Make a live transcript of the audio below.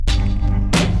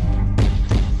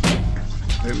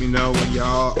Let me know when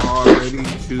y'all are ready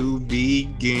to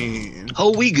begin.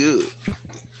 Oh, we good.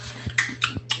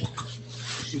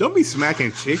 Don't be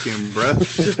smacking chicken, bruh.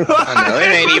 I know it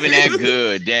ain't even that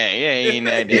good. Dang, it ain't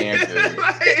that damn good.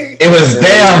 It was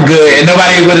damn good, and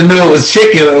nobody would have knew it was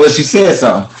chicken unless you said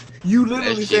something. You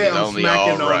literally That shit said is I'm only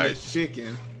smacking on alright. the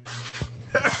chicken.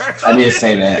 I did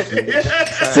say that.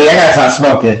 See, I gotta start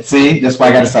smoking. See, that's why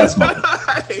I gotta start smoking.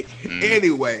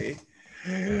 Anyway.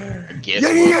 I guess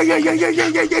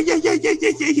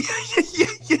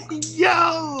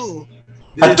Yo.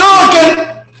 I'm talking.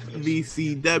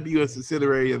 VCW, a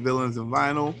subsidiary of Villains and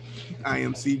Vinyl. I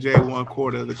am CJ, one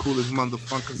quarter of the coolest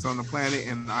motherfuckers on the planet,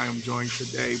 and I am joined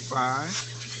today by.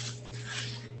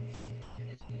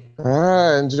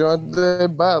 I enjoyed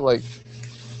the by like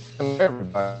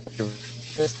everybody.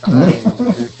 I ain't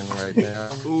speaking right now.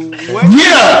 What?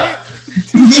 Yeah.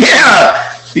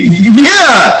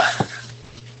 Yeah.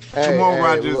 Come on,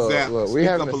 Roger Zapp. Look, Speak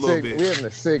up a little bit. we having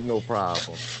a signal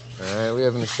problem. All right, we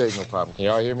having a signal problem. Can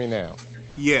y'all hear me now?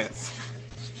 Yes.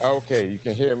 Okay, you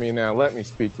can hear me now. Let me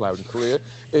speak loud and clear.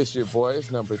 It's your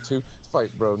boys, number 2,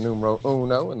 Fight Bro numero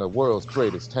uno, and the world's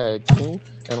greatest tag team.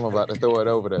 And I'm about to throw it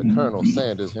over to Colonel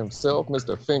Sanders himself,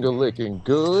 Mr. Finger Licking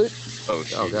Good. Oh,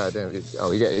 shit. Oh goddamn!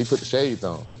 Oh, he put the shades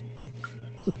on.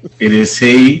 It is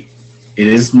he. It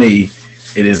is me.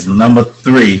 It is number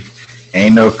 3.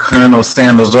 Ain't no Colonel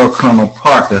Sanders or Colonel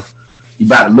Parker. You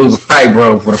about to lose a fight,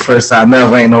 bro, for the first time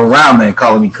ever. Ain't no rhyming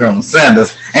calling me Colonel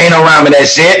Sanders. Ain't no rhyming that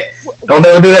shit. Don't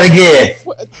ever do that again.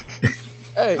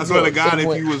 Hey, I swear to God,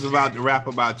 if you was about to rap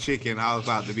about chicken, I was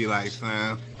about to be like,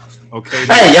 son, okay.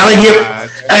 Hey, y'all ain't give.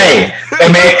 Hey,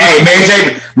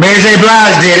 Mary J.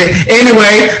 Blige did it.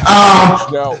 Anyway,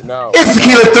 No. It's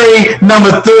Tequila 3,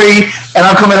 number 3, and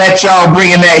I'm coming at y'all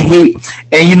bringing that heat.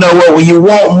 And you know what? When you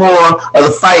want more of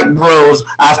the Fight Bros,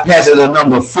 I pass it to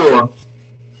number 4.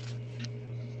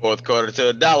 Fourth quarter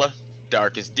to $1.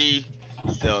 Darkest D.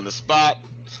 Still in the spot.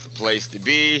 It's the place to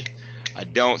be. I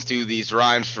don't do these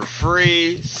rhymes for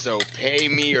free, so pay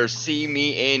me or see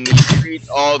me in the streets.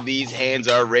 All these hands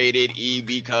are rated E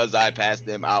because I passed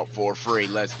them out for free.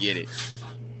 Let's get it.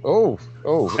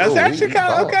 That's actually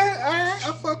kind of okay. All right,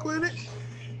 I fuck with it.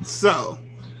 So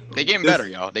they getting better,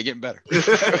 y'all. They getting better.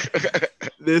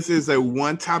 This is a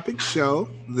one-topic show.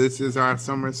 This is our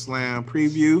SummerSlam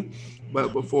preview.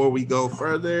 But before we go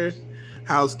further,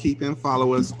 housekeeping,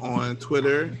 follow us on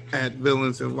Twitter at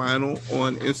Villains and Vinyl,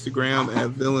 on Instagram at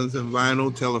Villains and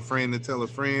Vinyl. Tell a friend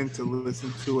to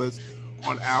listen to us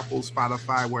on Apple,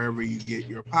 Spotify, wherever you get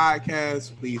your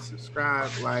podcasts. Please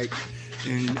subscribe, like,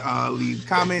 and leave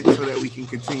comments so that we can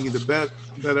continue to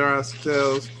better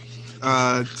ourselves.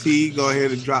 T, go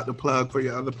ahead and drop the plug for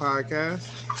your other podcast.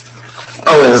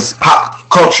 Oh, it's Pop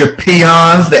Culture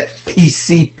Peons, that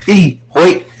PCP.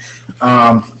 Wait.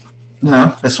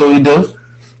 No, that's what we do.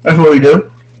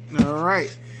 All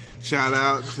right. Shout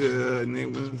out to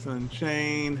Nicholas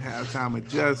Unchained, Halftime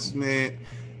Adjustment,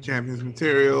 Champions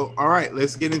Material. All right,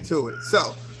 let's get into it.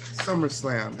 So,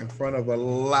 SummerSlam in front of a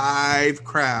live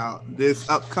crowd this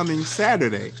upcoming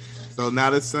Saturday. So,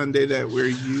 not a Sunday that we're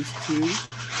used to.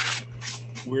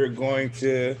 We're going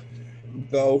to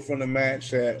go from the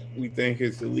match that we think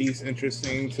is the least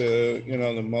interesting to,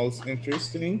 the most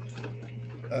interesting.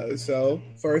 So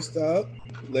first up,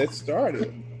 let's start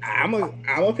it. I'm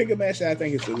gonna pick a match that I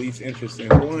think is the least interesting.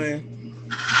 One,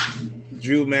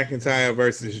 Drew McIntyre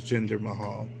versus Jinder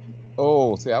Mahal.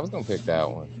 Oh, see, I was gonna pick that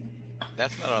one.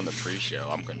 That's not on the pre-show.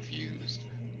 I'm confused.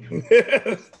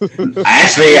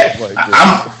 Actually,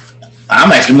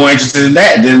 I'm actually more interested in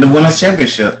that than the Women's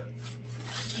Championship.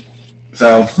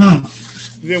 So,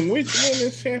 Then which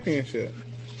Women's Championship?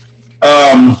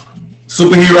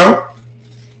 Superhero.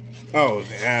 Oh,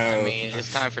 I mean,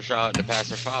 it's time for Charlotte to pass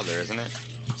her father, isn't it?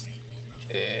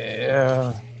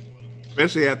 Yeah.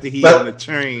 Especially after he on the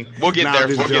train. We'll get there.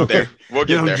 We'll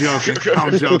get there.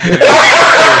 I'm joking.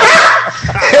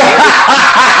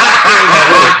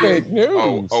 Fake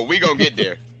news. Oh, we gonna get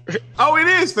there. Oh, it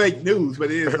is fake news,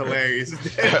 but it is hilarious.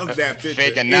 That picture.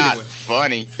 Fake and not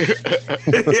funny.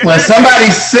 When somebody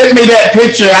sent me that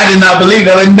picture, I did not believe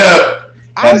it. Like, no,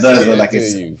 that does look like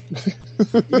it's.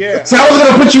 Yeah. So I was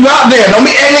gonna put you out there. Don't be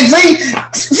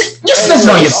you snitching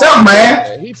on yourself,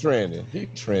 man. He trending. You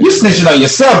snitching on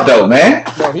yourself, though, man.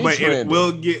 No, but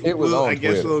I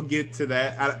guess we'll get to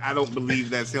that. I don't believe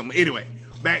that's him. Anyway,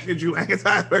 back to Drew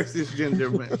McIntyre versus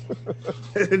Jinder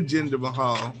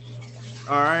Mahal.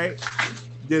 All right.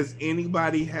 Does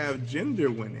anybody have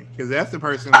Jinder winning? Because that's the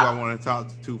person who I want to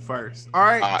talk to first. All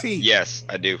right, T. Yes,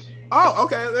 I do. Oh,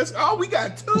 okay. We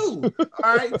got two.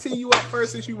 All right, T, you up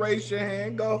first since you raised your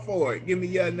hand. Go for it. Give me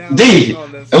your D, analysis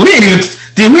on this. we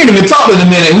ain't even talked in a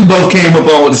minute. We both came up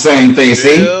on with the same thing.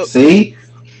 Yep. See?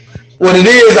 What it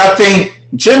is, I think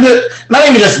gender not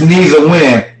even just needs a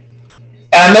win.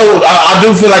 And I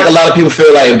do feel like a lot of people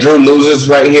feel like if Drew loses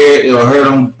right here, it'll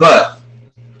hurt him. But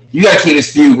you got to keep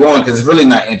this feud going because it's really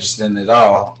not interesting at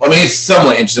all. I mean, it's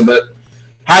somewhat interesting, but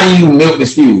how do you milk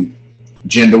this feud?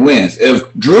 Jinder wins.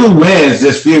 If Drew wins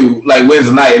this feud, like wins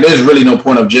the night, there's really no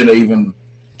point of Jinder even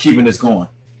keeping this going.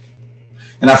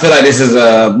 And I feel like this is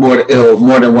a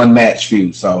more than one match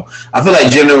feud. So I feel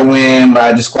like Jinder will win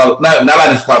by not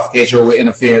by disqualification or with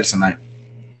interference tonight.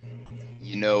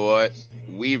 You know what?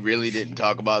 We really didn't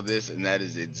talk about this, and that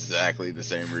is exactly the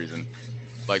same reason.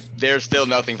 Like, there's still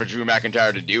nothing for Drew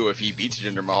McIntyre to do if he beats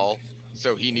Jinder Mahal.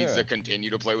 So he needs to continue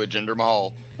to play with Jinder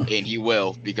Mahal, and he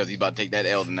will because he's about to take that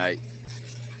L tonight.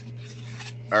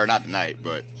 Or not tonight,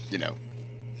 but,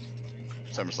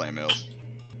 SummerSlam L's.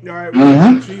 All right,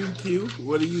 what you, Q?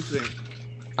 What do you think?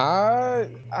 I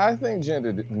think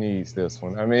Jinder needs this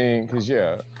one. I mean, because,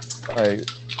 like,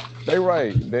 they're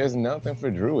right. There's nothing for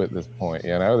Drew at this point,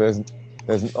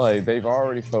 There's like, they've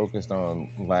already focused on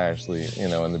Lashley,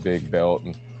 and the big belt,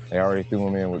 and they already threw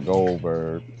him in with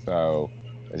Goldberg. So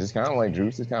it's just kind of like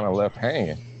Drew's just kind of left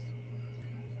hanging.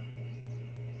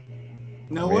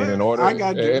 I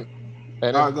got you.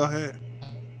 Go ahead.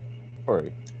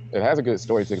 Story. It has a good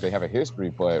story too. They have a history,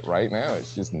 but right now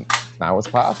it's just not what's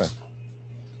popping.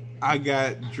 I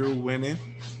got Drew winning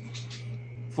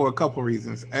for a couple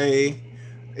reasons. A,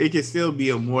 it can still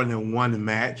be a more than one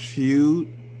match feud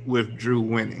with Drew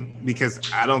winning because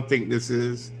I don't think this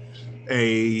is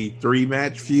a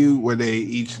 3-match feud where they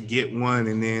each get one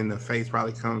and then the face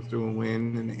probably comes through and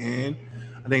win in the end.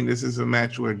 I think this is a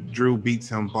match where Drew beats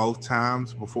him both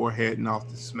times before heading off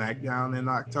to SmackDown in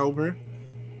October.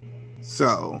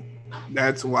 So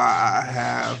that's why I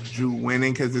have Drew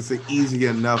winning because it's an easy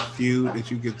enough feud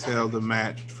that you could tell the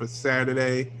match for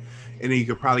Saturday. And then you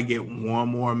could probably get one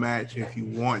more match if you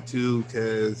want to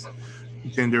because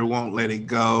Jinder won't let it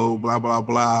go, blah, blah,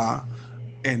 blah.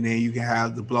 And then you can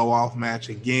have the blow-off match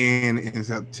again in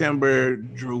September.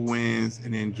 Drew wins,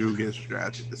 and then Drew gets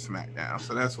drafted to SmackDown.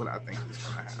 So that's what I think is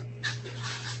going to happen.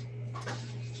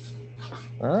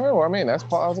 All right, well, I mean, that's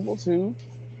plausible, too.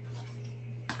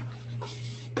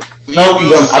 No,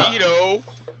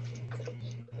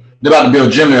 they're about to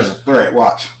build Jinder as a threat.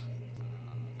 Watch.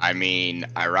 I mean,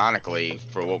 ironically,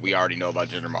 for what we already know about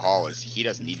Jinder Mahal is he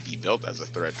doesn't need to be built as a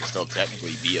threat to still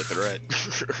technically be a threat.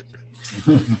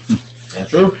 That's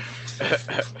true.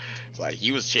 It's like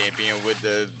he was champion with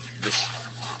the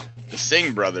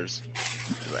Singh brothers.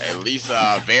 At least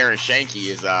Bear and Shanky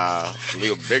is a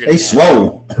little bigger. They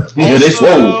swole. Yeah, they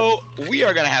swole. We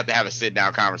are gonna have to have a sit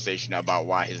down conversation about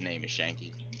why his name is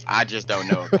Shanky. I just don't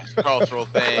know if it's a cultural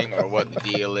thing or what the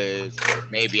deal is.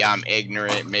 Maybe I'm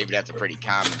ignorant. Maybe that's a pretty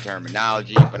common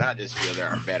terminology, but I just feel there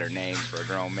are better names for a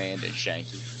grown man than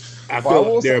Shanky. I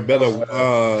feel there are better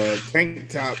tank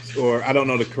tops, or I don't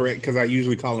know the correct, because I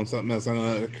usually call them something else. I don't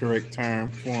know the correct term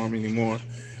for them anymore.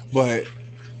 But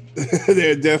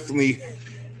there are definitely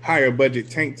higher budget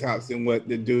tank tops than what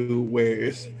the dude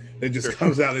wears. That just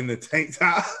comes out in the tank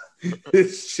top.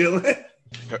 It's chilling.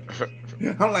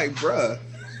 I'm like, bruh.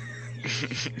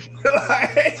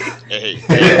 Hey.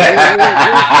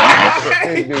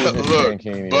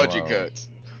 Look, budget cuts.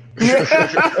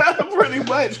 Pretty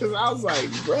much, because I was like,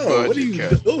 bro, what are you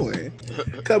doing?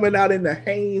 Coming out in the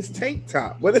Hanes tank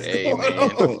top. What is going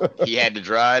on? He had to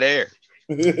dry it air.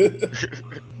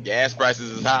 Gas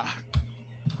prices is high.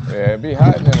 Yeah, it'd be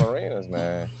hot in them arenas,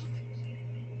 man.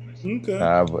 Okay.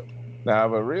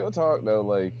 But real talk though,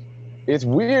 like, it's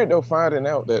weird though finding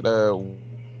out that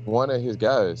one of his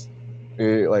guys,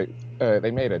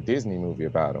 they made a Disney movie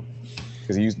about him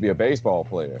because he used to be a baseball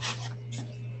player.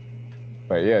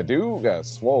 But yeah, dude got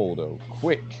swole though,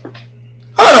 quick.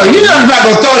 Hold on, you're not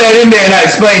gonna throw that in there and not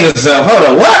explain yourself. Hold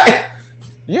on, what?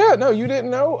 Yeah, no, you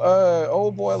didn't know.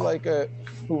 Old boy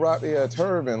who rocked the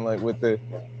turban with the.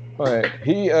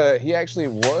 He actually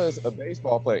was a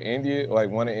baseball player. India,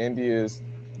 one of India's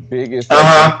biggest.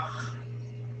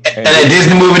 And that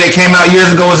Disney movie that came out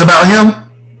years ago was about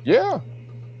him. Yeah.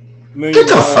 Get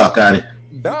the fuck out of here.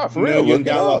 Nah, for real. $1 million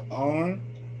arm.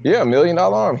 Yeah, $1 million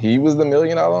arm. He was the $1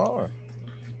 million arm.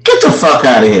 Get the fuck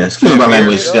out of here. Excuse my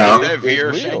language, y'all. Is that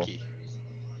Veer Shanky?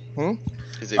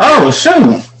 Oh,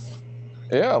 shoot.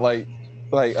 Yeah, like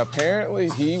apparently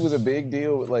he was a big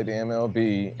deal with the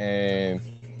MLB and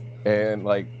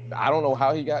I don't know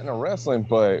how he got into wrestling,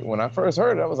 but when I first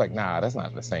heard it, I was like, nah, that's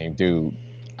not the same dude.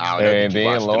 And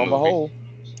then lo and behold,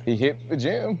 he hit the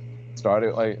gym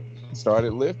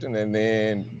started lifting, and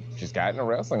then just got into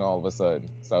wrestling all of a sudden.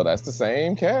 So that's the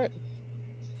same cat.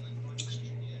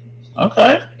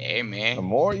 Okay. Hey, The man.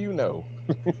 more you know.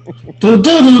 I'm gonna look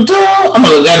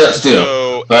that up still.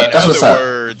 So, But in that's what's other up.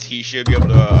 words, he should be able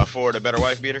to afford a better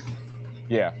wife beater.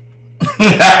 Yeah.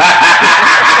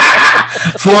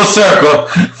 Full circle.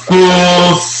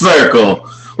 Full circle.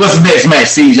 What's the next match,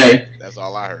 CJ? That's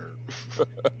all I heard.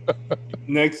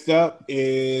 Next up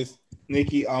is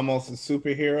Nikki, almost a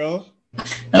superhero,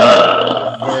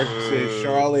 versus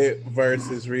Charlotte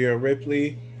versus Rhea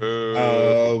Ripley.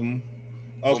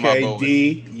 Okay, vote.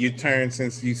 D, you turn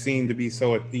since you seem to be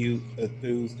so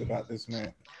enthused about this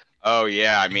match. Oh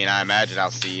yeah, I mean, I imagine I'll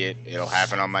see it. It'll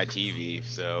happen on my TV.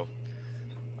 So,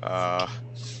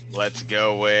 let's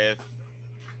go with.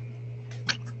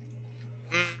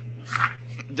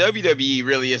 WWE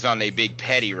really is on a big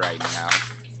petty right now.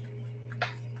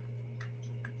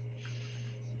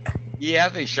 Yeah, I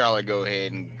think Charlotte go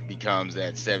ahead and becomes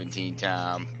that 17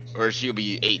 time, or she'll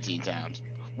be 18 times,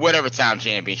 whatever time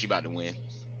champion she about to win.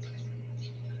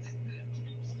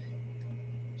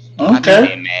 I think Okay.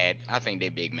 they're mad. I think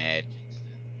they're big mad.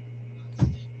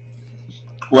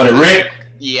 What, Rick?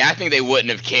 Yeah, I think they wouldn't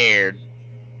have cared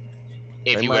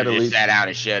if They he might would have have just leaked- sat down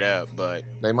and shut up. But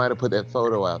They might have put that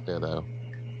photo out there though.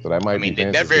 So that might I mean, be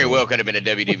that Vince's very doing. well could have been a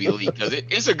WWE leak because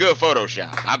it's a good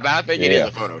Photoshop. I think it is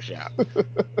a Photoshop.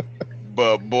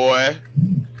 But boy,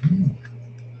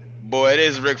 it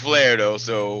is Ric Flair though.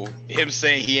 So him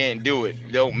saying he ain't do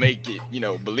it don't make it,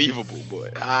 believable.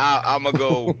 But I'm gonna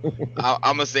go.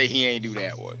 I'm gonna say he ain't do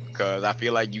that one because I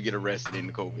feel like you get arrested in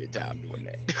the COVID time doing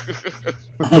that.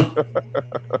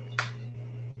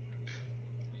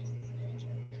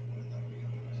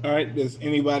 All right, does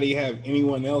anybody have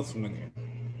anyone else winning?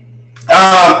 No,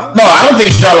 I don't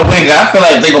think Charlotte wins. I feel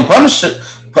like they're gonna punish it,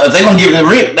 but they're gonna give it to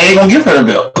Rick. They ain't gonna give her the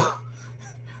belt.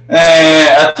 And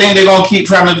I think they're gonna keep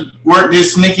trying to work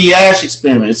this Nikki Ash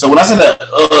experiment. So when I said that,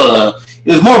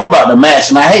 it was more about the match,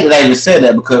 and I hate that I even said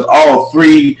that because all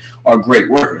three are great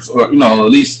workers, or at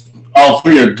least all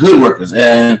three are good workers,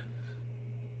 and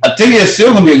I think it's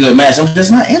still gonna be a good match. I'm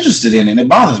just not interested in it. It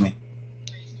bothers me.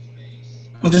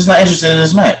 I'm just not interested in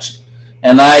this match,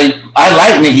 and I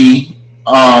like Nikki.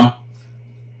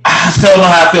 I still don't know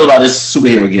how I feel about this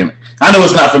superhero gimmick. I know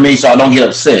it's not for me, so I don't get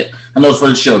upset. I know it's for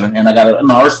the children, and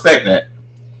I respect that.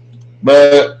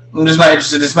 But I'm just not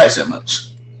interested in this match that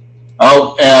much.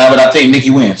 Oh, but I think Nikki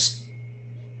wins.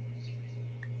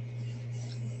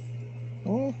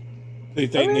 Do you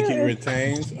think Nikki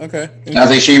retains? Okay. I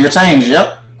think she retains.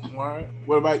 Yep. All right.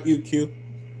 What about you, Q?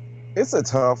 It's a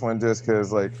tough one just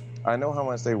because, I know how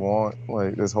much they want,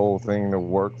 this whole thing to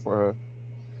work for her,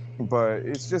 but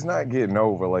it's just not getting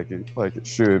over like it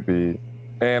should be.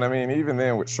 And I mean, even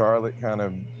then with Charlotte,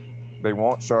 they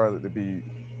want Charlotte to be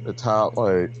the top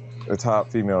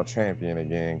female champion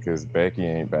again because Becky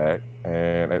ain't back.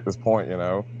 And at this point, taking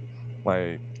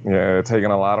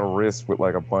a lot of risks with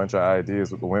a bunch of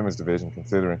ideas with the women's division,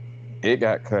 considering it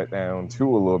got cut down too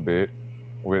a little bit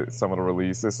with some of the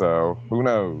releases. So who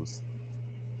knows?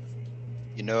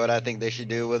 You know what I think they should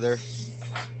do with her?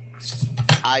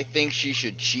 I think she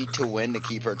should cheat to win to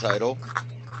keep her title.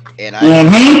 And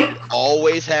I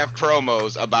always have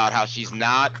promos about how she's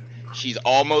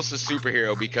almost a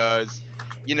superhero because,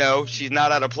 she's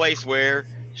not at a place where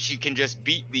she can just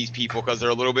beat these people because they're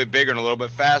a little bit bigger and a little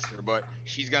bit faster, but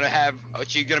she's going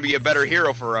to be a better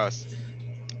hero for us.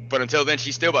 But until then,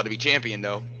 she's still about to be champion,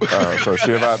 though. So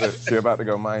she about to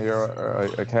go My Hero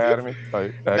Academy?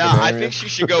 I think she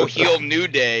should go heel New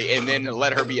Day and then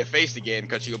let her be a face again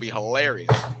because she'll be hilarious.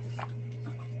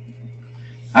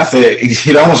 I said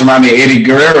it almost reminds me of Eddie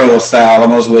Guerrero style,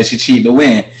 almost where she cheat to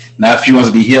win. Now, if she wants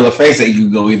to be heel or face, you can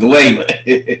go either way.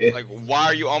 But why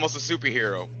are you almost a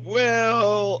superhero?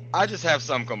 Well, I just have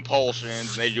some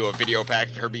compulsions. They do a video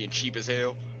package of her being cheap as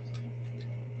hell.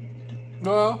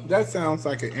 Well, that sounds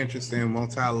like an interesting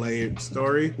multi-layered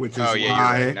story, which is why you're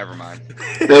right. Never mind.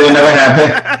 That will never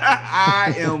happen.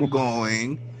 I am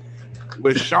going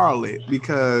with Charlotte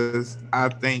because I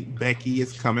think Becky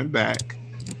is coming back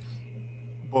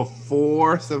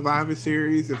before Survivor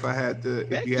Series. If I had to,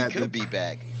 Becky could be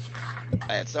back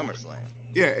at SummerSlam.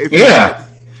 Yeah,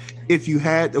 if you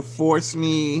had to force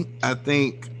me, I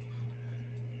think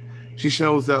she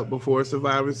shows up before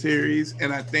Survivor Series,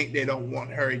 and I think they don't want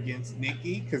her against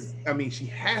Nikki because she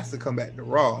has to come back to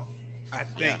Raw. I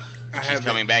think she's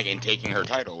coming back and taking her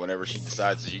title whenever she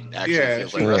decides she actually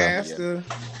feels like she has to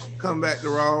come back to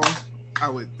Raw. I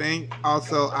would think.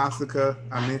 Also, Asuka,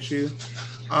 I miss you.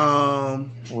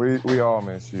 We all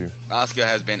miss you. Asuka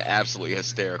has been absolutely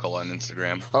hysterical on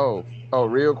Instagram, Oh,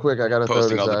 real quick, I gotta throw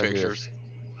posting this all the out pictures. here.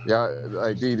 Yeah,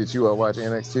 like D, did you watch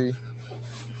NXT?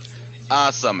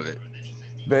 Some of it.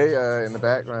 They in the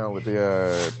background with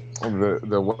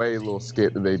the way little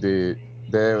skit that they did,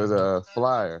 there was a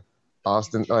flyer.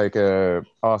 Austin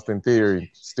Theory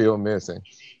still missing.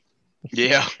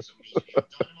 Yeah.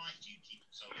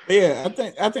 Yeah, I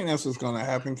think that's what's gonna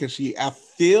happen because I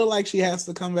feel like she has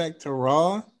to come back to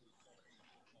Raw.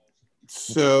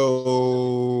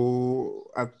 So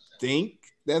I think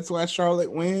that's why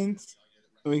Charlotte wins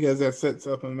because that sets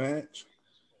up a match.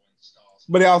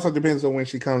 But it also depends on when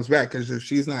she comes back because if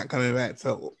she's not coming back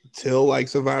till like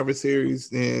Survivor Series,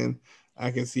 then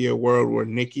I can see a world where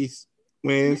Nikki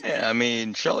wins. Yeah, I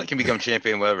mean, Charlotte can become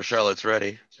champion whenever Charlotte's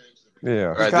ready.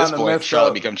 Yeah. Or at this point,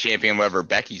 Charlotte becomes champion whenever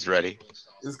Becky's ready.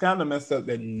 It's kind of messed up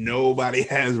that nobody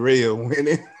has Rhea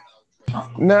winning.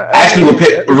 No, I actually would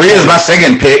pick Rhea's my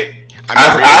second pick.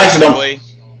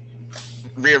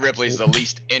 Rhea Ripley is the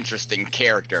least interesting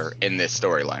character in this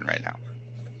storyline right now.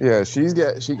 Yeah, she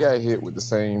got hit with the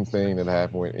same thing that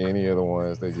happened with any of the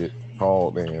ones they get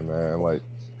called in, man. Like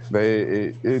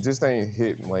it just ain't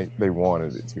hitting like they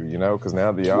wanted it to, because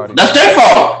now the audience. That's their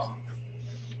fault.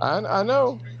 I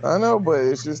know, but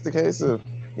it's just the case of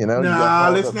Nah,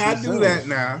 let's not do that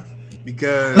now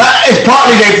because it's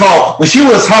partly their fault. When she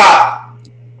was hot,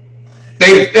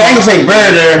 they ain't gonna say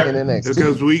better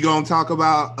because we gonna talk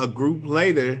about a group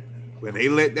later where they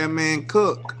let that man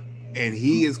cook, and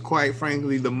he is quite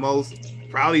frankly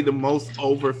probably the most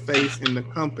over face in the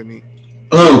company.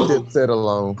 Ooh. Sit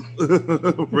alone.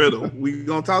 Riddle. We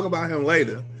gonna talk about him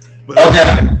later. But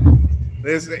okay.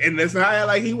 Let's not act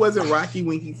like he wasn't Rocky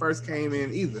when he first came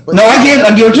in either. No, I get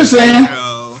what you're saying.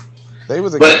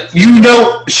 But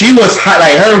she was hot,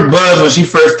 like her buzz when she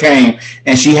first came,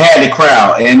 and she had the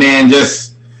crowd, and then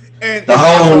the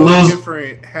whole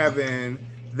different having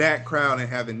that crowd and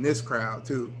having this crowd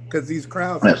too, because these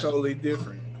crowds are totally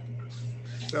different.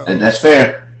 So, that's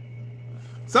fair.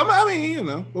 But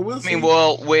we'll see.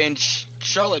 When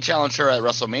Charlotte challenged her at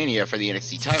WrestleMania for the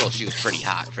NXT title, she was pretty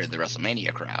hot for the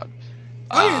WrestleMania crowd.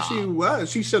 Oh yeah, she was.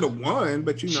 She should have won,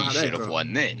 but she should have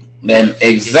won then. Then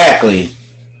exactly,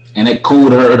 and it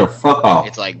cooled her the fuck off.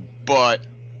 It's like, but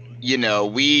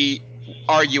we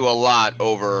argue a lot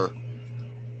over,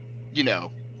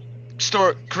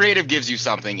 creative gives you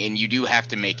something, and you do have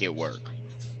to make it work.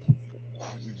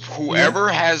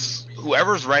 Whoever's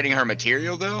writing her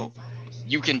material, though,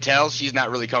 you can tell she's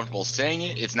not really comfortable saying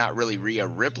it. It's not really Rhea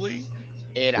Ripley.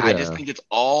 And I just think it's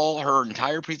all her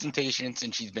entire presentation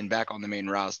since she's been back on the main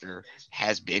roster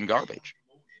has been garbage.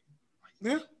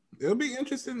 Yeah, it'll be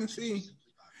interesting to see.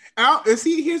 Here's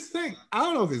the thing. I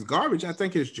don't know if it's garbage. I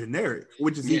think it's generic,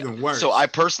 which is even worse. So I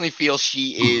personally feel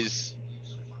she is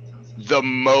the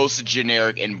most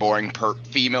generic and boring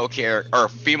female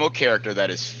character that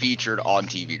is featured on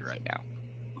TV right now.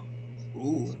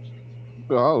 Ooh.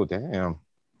 Oh, damn.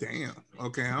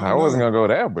 Okay. I wasn't gonna go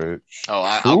there, but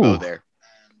I'll go there.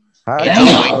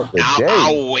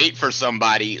 I'll wait for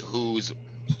somebody who's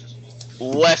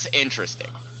less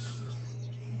interesting.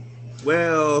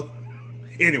 Well,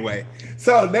 anyway,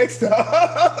 so next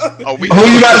up, who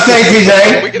you about to say,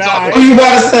 TJ? Who you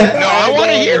about to say? No, I want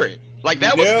to hear it. Like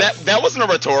that wasn't a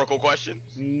rhetorical question.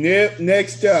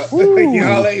 Next up,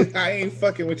 y'all I ain't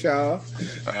fucking with y'all.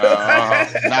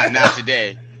 Not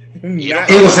today. He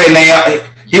will say Naomi.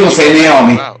 He will say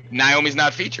Naomi. Naomi's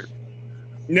not featured.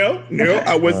 No,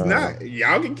 I was not.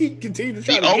 Y'all can continue to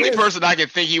try. The only person I can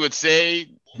think he would say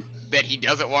that he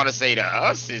doesn't want to say to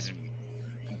us is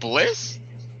Bliss.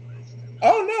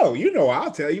 Oh no,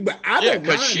 I'll tell you, but I don't mind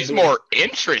because she's more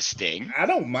interesting. I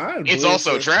don't mind. It's Bliss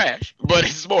also trash, but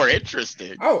it's more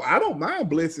interesting. Oh, I don't mind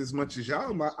Bliss as much as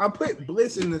y'all. I put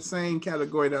Bliss in the same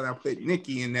category that I put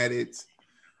Nikki in, that it's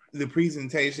the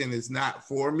presentation is not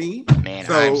for me. Man,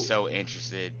 I'm so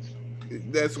interested.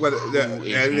 That's what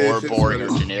is more boring or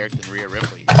generic than Rhea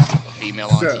Ripley, a female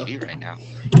on TV right now.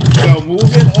 So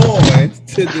moving on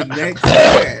to the next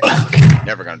match.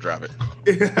 Never gonna drop it.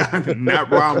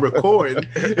 Not while I'm recording.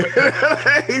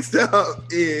 Hey,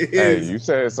 you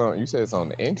said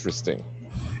something interesting.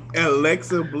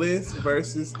 Alexa Bliss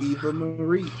versus Eva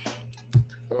Marie.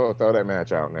 Oh, throw that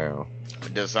match out now.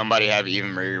 Does somebody have Eva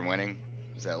Marie winning?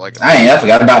 Is that like? I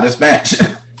forgot about this match.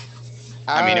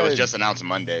 I mean, it was just announced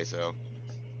Monday, so.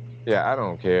 Yeah, I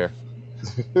don't care.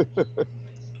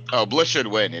 Bliss should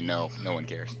win, and no one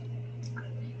cares.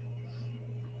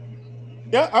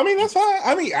 Yeah, I mean that's fine.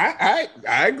 I mean, I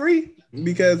agree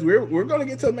because we're gonna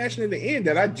get to a match in the end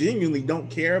that I genuinely don't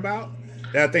care about.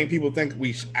 that I think people think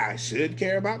I should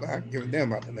care about, but I don't give a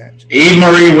damn about the match. Eve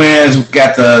Marie wins,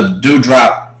 got the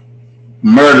Dewdrop,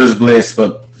 murders Bliss,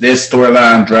 but this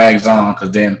storyline drags on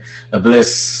because then the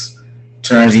Bliss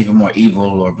turns even more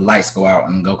evil or lights go out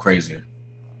and go crazier.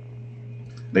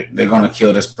 They're going to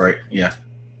kill this break, yeah.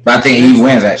 But I think Eve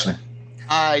wins, actually.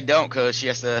 I don't, because she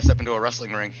has to step into a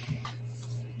wrestling ring.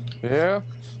 Yeah.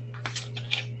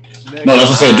 No, that's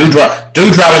what I said.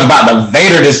 Dewdrop is about to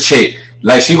Vader this chick.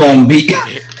 Like, she going to beat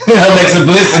Alexa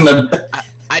Bliss in the...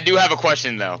 I do have a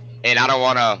question, though, and I don't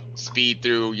want to speed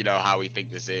through, how we think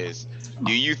this is.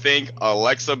 Do you think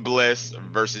Alexa Bliss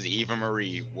versus Eva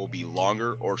Marie will be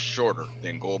longer or shorter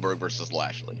than Goldberg versus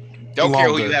Lashley? Don't care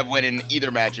who you have winning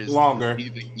either matches. Longer.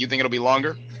 You think it'll be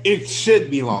longer? It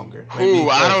should be longer. Ooh,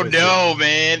 I don't know,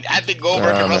 man. I think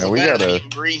Goldberg can wrestle better than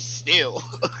Eva Marie still.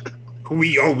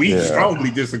 We strongly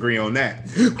disagree on that.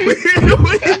 we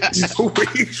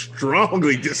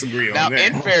strongly disagree on that. Now,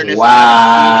 in fairness, I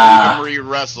haven't seen Eva Marie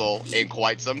wrestle in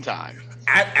quite some time.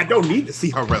 I don't need to see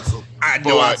her wrestle. I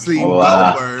know I've seen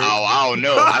Goldberg. Oh, I don't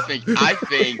know. I think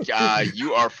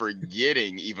you are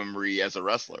forgetting Eva Marie as a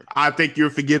wrestler. I think you're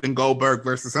forgetting Goldberg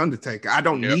versus Undertaker. I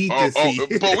don't need to see.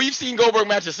 But we've seen Goldberg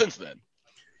matches since then.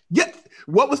 Yeah.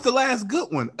 What was the last good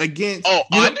one against? Oh,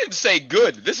 I didn't say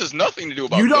good. This has nothing to do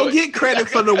about. You don't get credit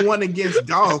for the one against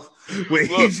Dolph.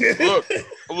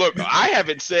 Look. I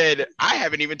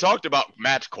haven't even talked about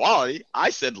match quality. I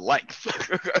said length.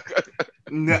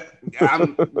 I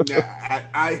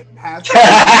have to.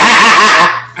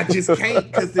 I just can't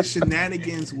because the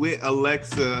shenanigans with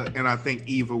Alexa and I think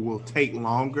Eva will take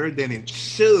longer than it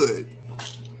should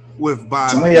with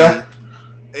Bobby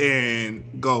and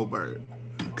Goldberg.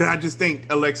 Because I just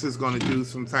think Alexa's going to do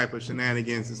some type of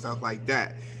shenanigans and stuff like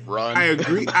that. Run. I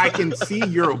agree. I can see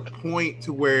your point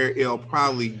to where it'll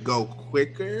probably go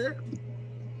quicker.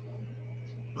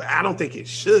 But I don't think it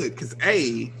should because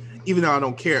even though I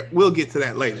don't care, we'll get to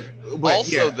that later. But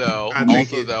though,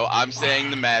 I'm saying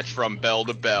the match from bell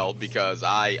to bell because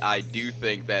I do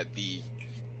think that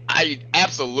I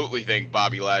absolutely think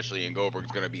Bobby Lashley and Goldberg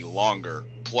is going to be longer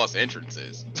plus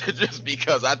entrances just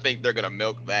because I think they're going to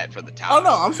milk that for the time. Oh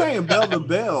no, I'm saying bell to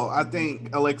bell. I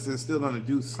think Alexa is still going to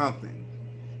do something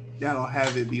that'll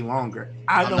have it be longer.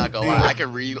 I'm not gonna lie. I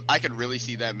could really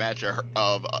see that match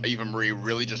of Eva Marie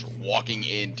really just walking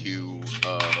into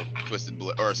Twisted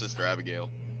Bliss or Sister Abigail,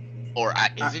 or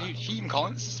is she even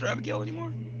calling it Sister Abigail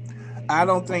anymore? I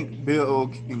don't think Bill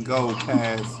can go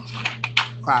past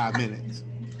 5 minutes.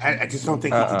 I just don't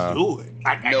think he can do it.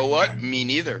 You know what? Me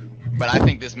neither. But I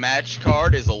think this match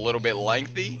card is a little bit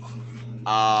lengthy.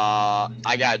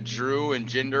 I got Drew and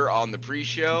Jinder on the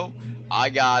pre-show. I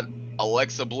got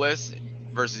Alexa Bliss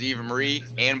versus Eva Marie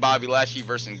and Bobby Lashley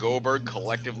versus Goldberg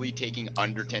collectively taking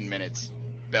under 10 minutes,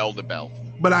 bell to bell.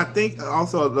 But I think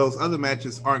also those other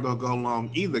matches aren't going to go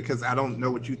long either because I don't know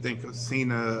what you think of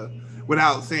Cena.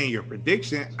 Without saying your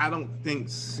prediction, I don't think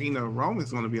Cena Roman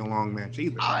is going to be a long match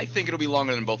either. I think it'll be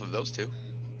longer than both of those two.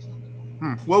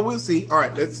 Well, we'll see. All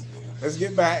right, let's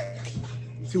get back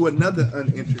to another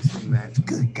uninteresting match.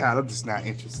 Good God, I'm just not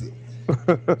interested.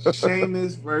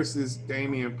 Sheamus versus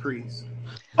Damian Priest.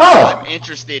 I'm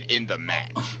interested in the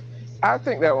match. I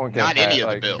think that one can not any of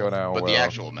the build, go down but well. the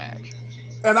actual match.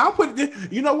 And I'll put this.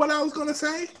 You know what I was going to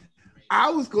say? I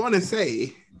was going to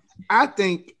say, I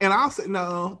think, and I'll say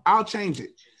no. I'll change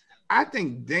it. I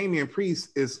think Damian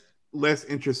Priest is less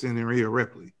interesting than Rhea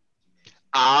Ripley.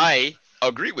 I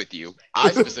agree with you.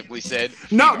 I specifically said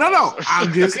no.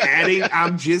 I'm just adding.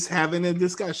 I'm just having a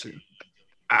discussion.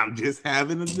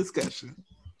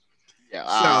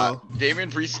 Yeah. Damian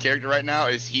Priest's character right now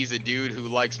is he's a dude who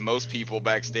likes most people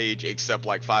backstage except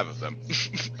like 5 of them.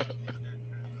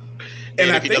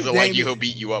 and if he doesn't like you, he'll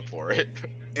beat you up for it.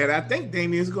 And I think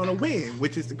Damian's going to win,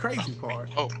 which is the crazy part.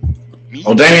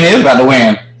 Damian is about to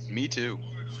win. Me too.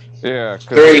 Yeah,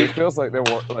 because it feels like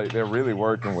they're really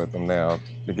working with him now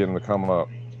to get him to come up.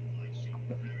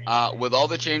 With all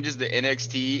the changes to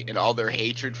NXT and all their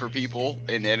hatred for people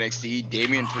in NXT,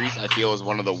 Damian Priest, I feel, is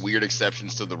one of the weird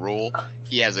exceptions to the rule.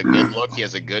 He has a good look, he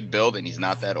has a good build, and he's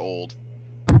not that old.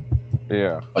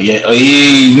 Yeah.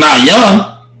 He's not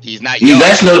young. He's not young.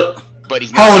 But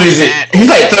he's not. How old is it? He's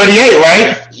like 38,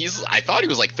 right? I thought he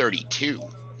was like 32.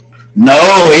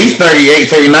 No, he's 38,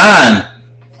 39.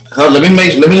 Let me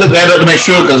look that up to make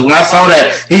sure, because when I saw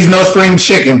that, he's no spring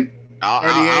chicken.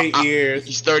 38 years.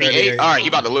 He's 38. All right, he's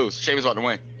about to lose. Sheamus about to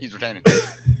win. He's retaining.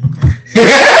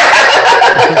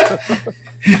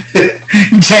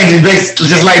 Changes base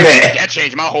just like that. That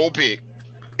changed my whole pick.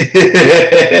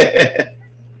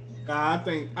 I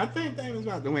think Damian's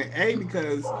about to win.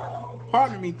 Because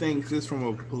part of me thinks, just from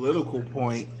a political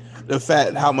point, the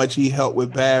fact how much he helped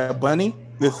with Bad Bunny,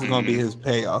 this is gonna be his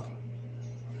payoff.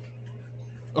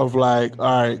 Of like,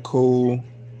 all right, cool,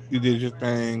 you did your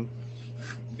thing,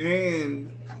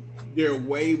 and there are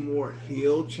way more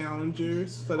heel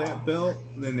challengers for that belt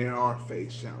than there are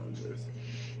face challengers.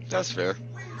 That's fair.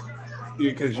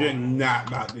 Because you're not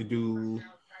about to do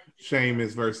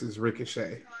Sheamus versus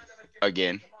Ricochet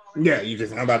Again. Yeah, you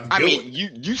just not about to I do mean,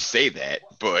 it. you say that,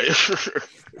 but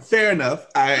Fair enough.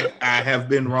 I have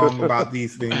been wrong about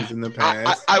these things in the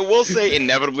past. I will say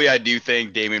inevitably I do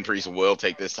think Damian Priest will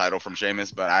take this title from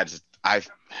Sheamus, but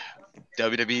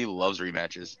WWE loves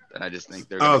rematches, and I just think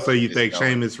they're. So you think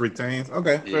Sheamus retains?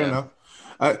 Okay, fair Yeah. enough.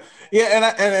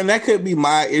 Yeah, and that could be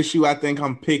my issue. I think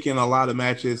I'm picking a lot of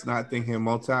matches, not thinking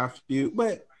multi-feud,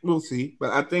 but we'll see.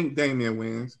 But I think Damian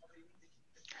wins.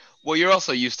 Well, you're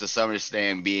also used to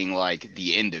SummerSlam being like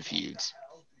the end of feuds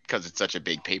because it's such a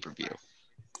big pay-per-view.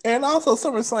 And also,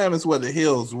 SummerSlam is where the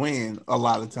heels win a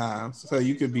lot of times, so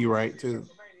you could be right too.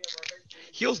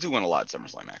 Heels do win a lot at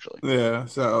SummerSlam, actually. Yeah,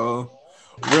 so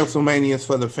WrestleMania's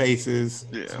for the faces,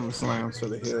 Yeah. SummerSlam's for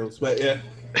the heels. But yeah,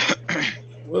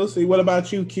 we'll see. What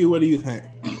about you, Q? What do you think?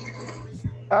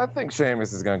 I think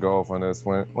Sheamus is going to go off on this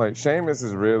one. Like, Sheamus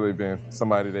has really been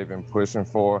somebody they've been pushing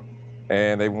for,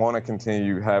 and they want to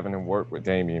continue having him work with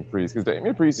Damian Priest because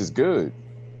Damian Priest is good.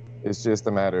 It's just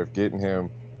a matter of getting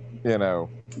him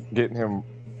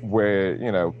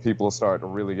where, people start to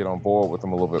really get on board with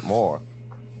him a little bit more.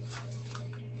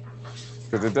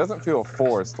 Because it doesn't feel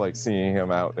forced, like seeing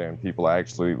him out there and people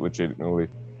actually legitimately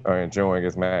are enjoying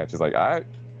his matches. Like,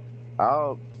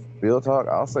 I'll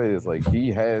say is like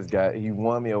he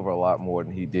won me over a lot more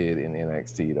than he did in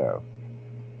NXT though.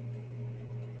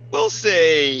 We'll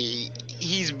say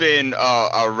he's been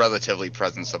a relatively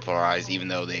present surprise, even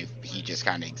though he just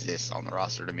kind of exists on the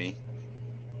roster to me.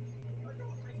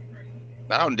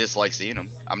 I don't dislike seeing him.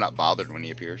 I'm not bothered when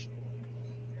he appears.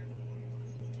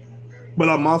 But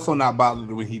I'm also not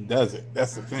bothered when he does it.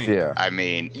 That's the thing. Yeah. I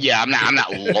mean, yeah, I'm not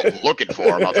looking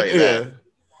for him. I'll tell you that.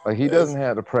 Like he doesn't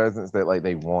have the presence that like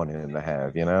they wanted him to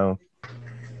have,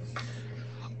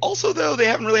 Also, though, they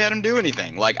haven't really had him do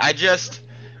anything. Like I like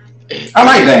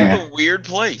that. It's a weird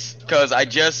place because I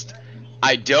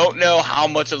don't know how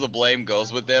much of the blame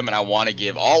goes with them, and I want to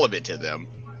give all of it to them.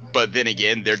 But then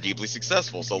again, they're deeply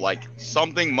successful, so like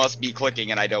something must be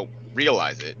clicking, and I don't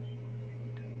realize it.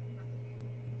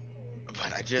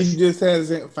 But he just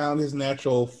hasn't found his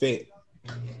natural fit.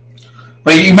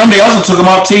 But you remember they also took him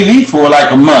off TV for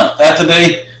like a month after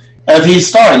he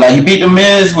started. Like he beat the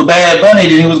Miz with Bad Bunny,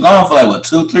 then he was gone for like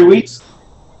 2-3 weeks.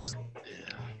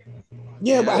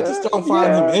 Yeah, but I just don't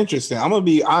find him interesting. I'm gonna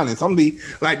be honest. I'm gonna be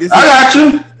like this. I got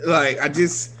you. Like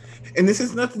and this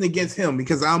is nothing against him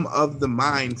because I'm of the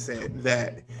mindset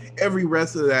that every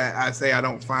wrestler that I say I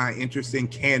don't find interesting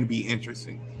can be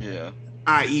interesting. Yeah.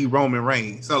 I.e. Roman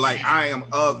Reigns. So like I am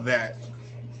of that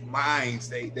mind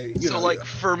state that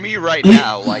for me right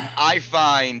now, like I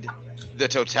find the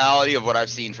totality of what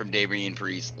I've seen from Damian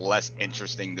Priest less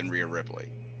interesting than Rhea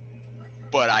Ripley.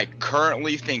 But I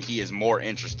currently think he is more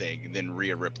interesting than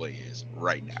Rhea Ripley is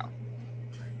right now.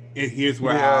 And here's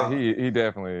where he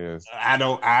definitely is.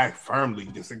 I firmly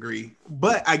disagree.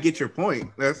 But I get your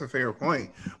point. That's a fair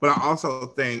point. But I also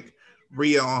think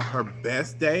Rhea on her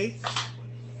best day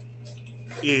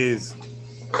is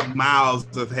miles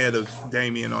ahead of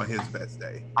Damian on his best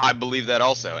day. I believe that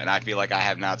also, and I feel like I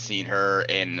have not seen her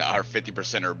in her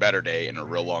 50% or better day in a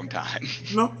real long time.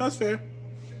 No, that's fair.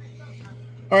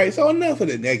 All right, so enough of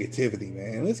the negativity,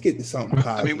 man. Let's get to something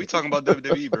positive. I mean, we talking about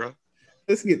WWE, bro.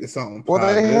 Let's get to something Well,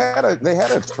 positive. they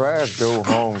had a trash go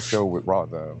home show with Raw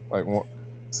though.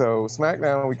 So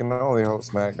SmackDown, we can only hope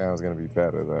SmackDown is going to be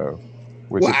better though.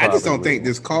 I just don't think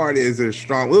this card is as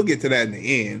strong. We'll get to that in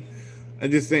the end. I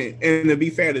just think, and to be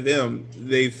fair to them,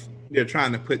 they're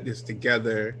trying to put this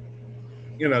together.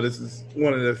 This is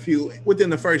one of the few within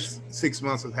the first 6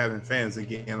 months of having fans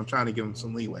again. I'm trying to give them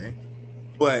some leeway,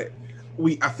 but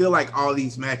I feel like all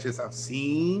these matches I've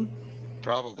seen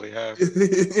probably have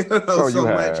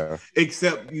much,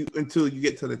 except until you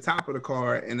get to the top of the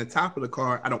card. And the top of the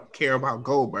card, I don't care about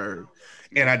Goldberg,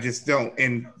 and I just don't.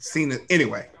 And seen it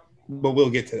anyway, but we'll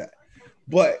get to that.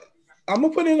 But I'm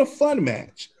gonna put in a fun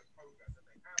match.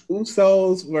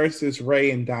 Usos versus Rey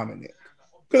and Dominic,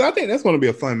 because I think that's going to be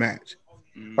a fun match.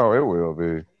 Oh, it will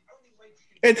be.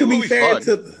 And to be fair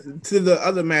to the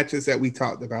other matches that we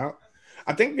talked about,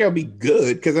 I think they'll be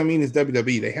good because I mean it's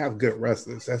WWE. They have good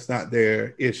wrestlers. That's not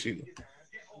their issue.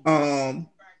 So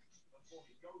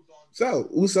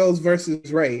Usos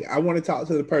versus Rey. I want to talk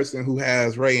to the person who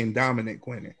has Rey and Dominic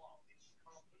winning.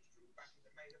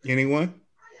 Anyone?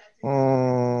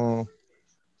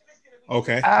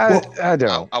 Okay. I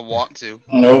don't. I want to,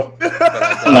 Nope. but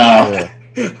I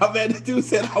don't. No. I bet the dude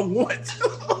said I want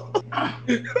to.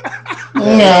 No.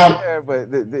 Yeah,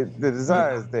 but the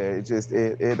desire is there. It just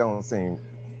it don't seem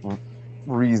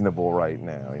reasonable right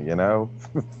now. You know.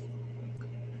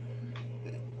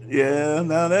 Yeah,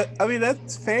 no,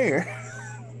 that's fair.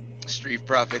 Street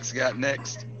Profits got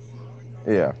next.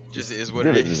 Yeah. Just is what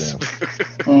Give it it to is. them.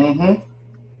 Mm-hmm.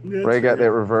 Ray got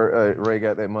that Ray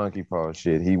got that monkey paw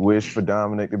shit. He wished for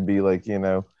Dominic to be like, in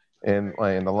the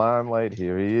limelight.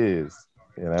 Here he is,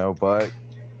 But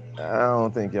I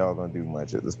don't think y'all gonna do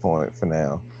much at this point for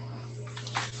now.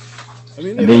 I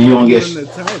mean, And they then you all gonna get won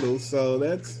the title, so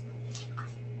that's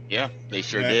Yeah, they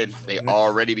sure Yeah. did. They Yeah.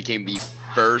 already became the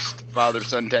first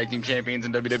father-son tag team champions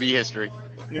in WWE history.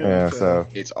 Yeah, so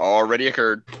It's already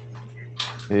occurred.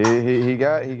 he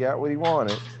got what he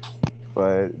wanted,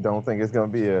 but don't think it's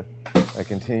gonna be a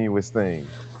continuous thing.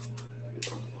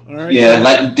 all right. Yeah,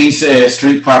 like D said,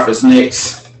 Street Profits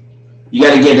next. You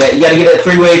gotta get that. You gotta get that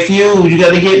three-way feud. You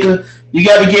gotta get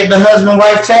the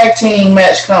husband-wife tag team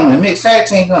match coming. Mixed tag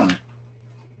team coming.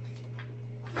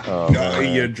 Oh, in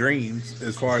man. your dreams,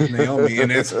 as far as Naomi,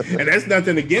 and that's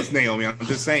nothing against Naomi. I'm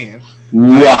just saying.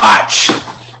 Watch.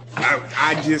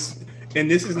 I just,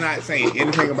 and this is not saying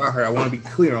anything about her. I want to be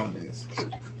clear on this.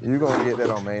 You're gonna get that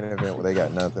on Main Event where they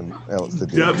got nothing else to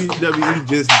do. WWE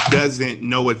just doesn't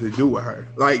know what to do with her.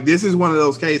 Like, this is one of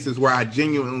those cases where I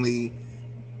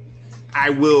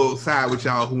will side with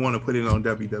y'all who want to put it on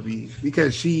WWE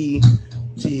because she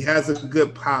has a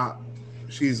good pop.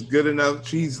 She's good enough.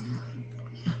 She's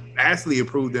vastly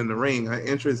improved in the ring. Her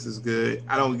interest is good.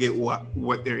 I don't get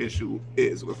what their issue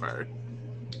is with her.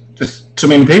 Just too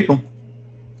many people.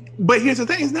 But here's the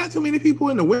thing: it's not too many people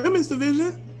in the women's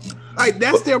division. Like,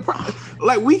 that's their problem.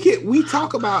 Like, we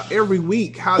talk about every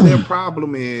week how their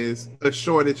problem is a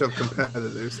shortage of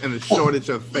competitors and a shortage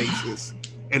of faces,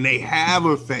 and they have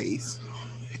a face.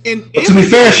 And But to be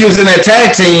fair, she was in that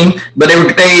tag team, but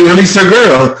they released her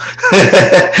girl.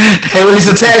 They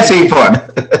released a tag team partner,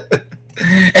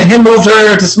 and he moved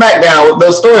her to SmackDown with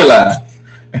no storyline.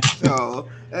 So,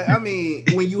 I mean,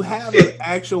 when you have an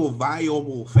actual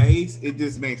viable face, it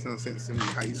just makes no sense to me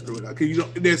how you screw it up because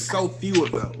there's so few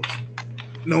of those,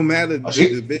 no matter the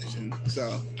division.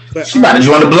 So, but She might have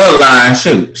joined the bloodline.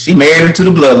 Shoot, she married into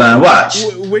the bloodline. Watch.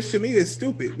 which to me is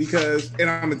stupid because, and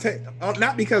I'm gonna tell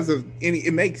not because of any,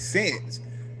 it makes sense,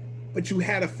 but you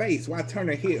had a face. Why turn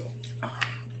a heel?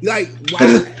 Like,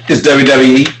 why? It's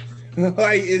WWE.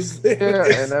 Like,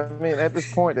 And I mean, at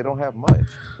this point, they don't have much,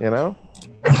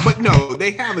 But no,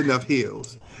 they have enough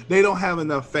heels. They don't have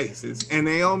enough faces. And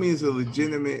Naomi is a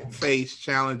legitimate face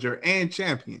challenger and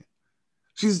champion.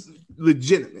 She's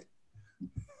legitimate.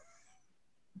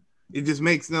 It just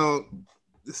makes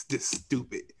it's just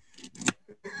stupid.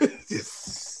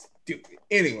 Just stupid.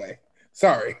 Anyway,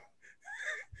 sorry.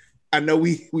 I know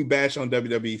we bash on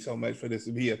WWE so much for this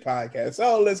to be a podcast.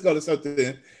 So let's go to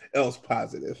something else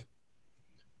positive.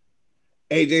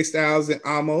 AJ Styles and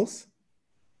Amos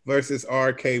versus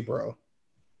RK Bro.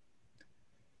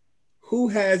 Who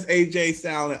has AJ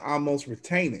Styles and Amos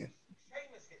retaining?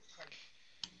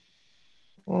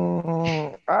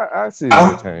 I see it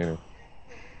retaining.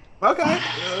 Okay,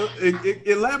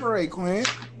 elaborate, Quinn.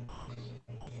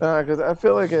 Because I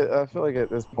feel like at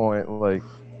this point, like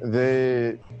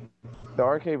the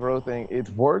RK Bro thing, it's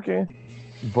working,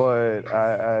 but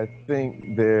I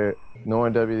think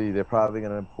knowing WWE, they're probably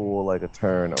gonna pull like a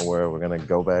turn where we're gonna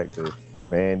go back to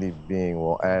Randy being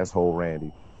asshole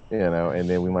Randy, and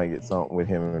then we might get something with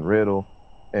him and Riddle,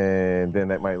 and then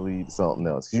that might lead to something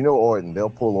else. Orton, they'll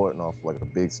pull Orton off like a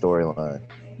big storyline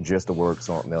just to work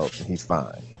something else, and he's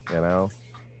fine,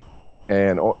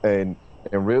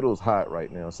 and Riddle's hot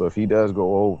right now, so if he does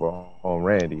go over on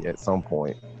Randy at some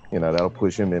point, that'll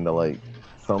push him into like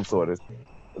some sort of.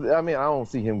 I mean, I don't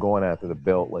see him going after the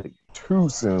belt like too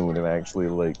soon and actually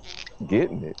like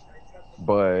getting it,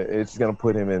 but it's gonna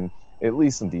put him in at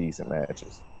least some decent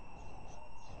matches.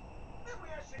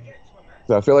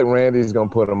 So I feel like Randy's gonna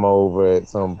put him over at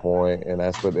some point, and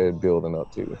that's what they're building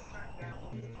up to.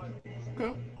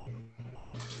 Okay.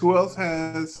 Who else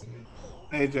has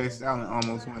AJ Styles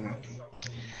almost winning?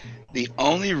 The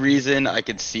only reason I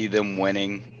could see them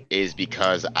winning is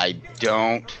because I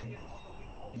don't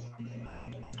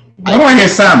want to hear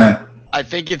Simon. I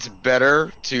think it's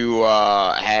better to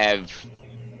have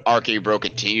RK Bro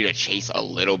continue to chase a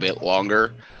little bit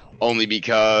longer, only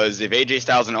because if AJ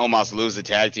Styles and Omos lose the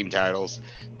tag team titles,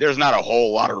 there's not a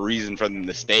whole lot of reason for them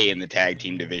to stay in the tag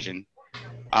team division.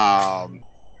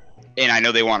 And I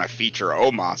know they want to feature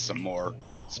Omos some more,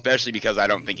 especially because I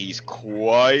don't think he's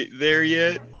quite there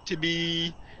yet to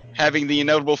be having the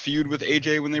inevitable feud with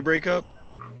AJ when they break up.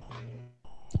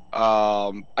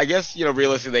 I guess,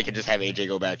 realistically, they could just have AJ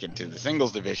go back into the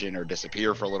singles division or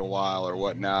disappear for a little while or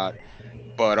whatnot.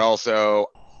 But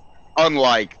also,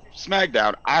 unlike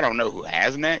SmackDown, I don't know who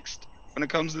has next when it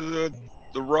comes to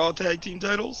the Raw tag team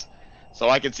titles. So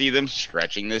I could see them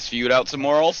stretching this feud out some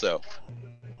more also.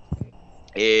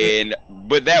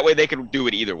 But that way they could do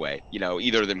it either way.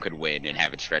 Either of them could win and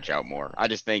have it stretch out more. I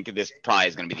just think this probably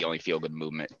is going to be the only feel-good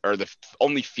movement, or the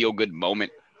only feel-good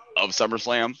moment of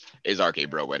SummerSlam is RK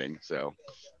Bro winning. So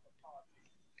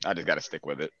I just got to stick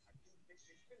with it.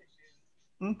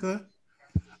 Okay.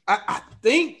 I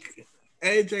think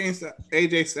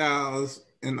AJ Styles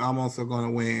and Almost are going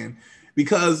to win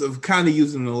because of kind of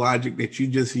using the logic that you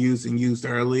just used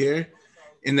earlier,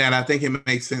 in that I think it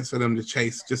makes sense for them to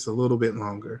chase just a little bit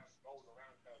longer.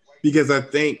 Because I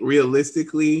think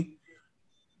realistically,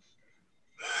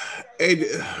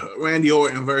 Randy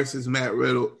Orton versus Matt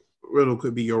Riddle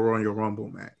could be your Royal Rumble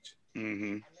match.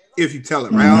 Mm-hmm. If you tell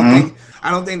it right.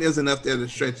 I don't think there's enough there to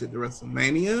stretch it to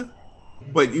WrestleMania,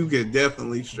 but you could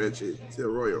definitely stretch it to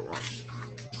Royal Rumble.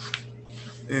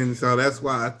 And so that's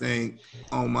why I think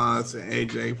Omos and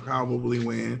AJ probably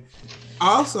win.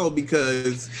 Also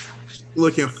because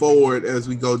looking forward as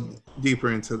we go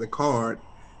deeper into the card,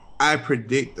 I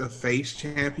predict a face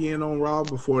champion on Raw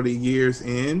before the year's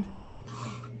end.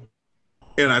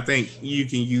 And I think you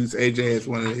can use AJ as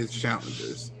one of his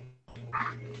challengers.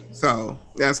 So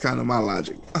that's kind of my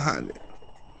logic behind it.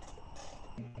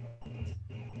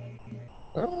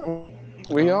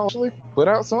 We actually put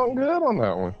out something good on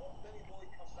that one.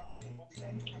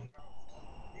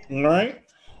 All right.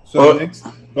 So next,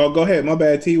 go ahead. My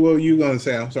bad, T. What were you gonna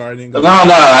say? I'm sorry, I didn't go. No.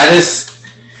 I just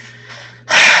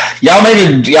y'all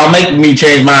make me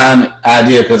change my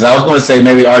idea because I was gonna say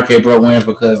maybe RK Bro wins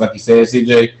because, like you said,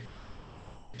 CJ.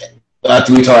 Like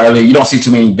we talked earlier, you don't see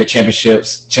too many big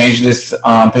championships change this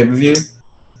pay-per-view,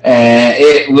 and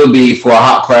it will be for a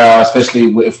hot crowd,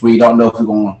 especially if we don't know if we're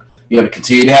going to be able to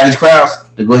continue to have these crowds.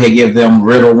 To go ahead and give them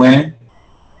Riddle winning.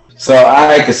 So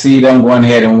I could see them going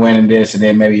ahead and winning this, and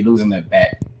then maybe losing that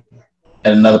back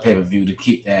at another pay-per-view to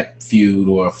keep that feud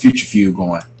or a future feud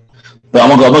going. But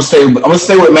I'm gonna stay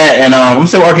with Matt, and I'm gonna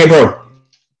stay with RK Bro. Okay.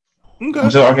 I'm gonna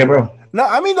stay with RK Bro. No,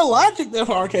 I mean the logic there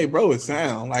for RK Bro is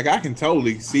sound. Like I can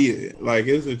totally see it. Like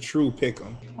it's a true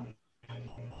pick'em.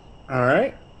 All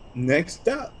right. Next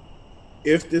up,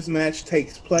 if this match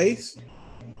takes place,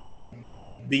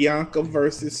 Bianca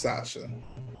versus Sasha.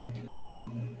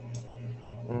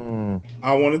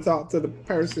 I want to talk to the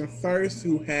person first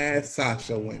who has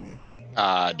Sasha winning.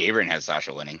 Davern has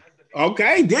Sasha winning.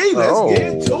 Okay, Dave, let's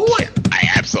get into it. I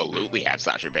absolutely have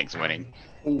Sasha Banks winning.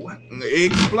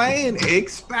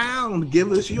 Expound,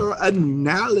 give us your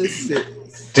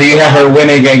analysis. Do you have her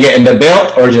winning and getting the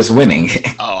belt, or just winning?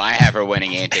 Oh, I have her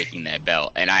winning and taking that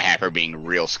belt, and I have her being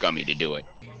real scummy to do it.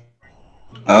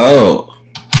 Oh,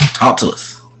 talk to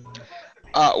us.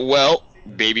 Well,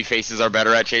 baby faces are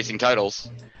better at chasing titles.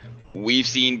 We've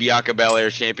seen Bianca Belair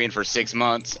champion for 6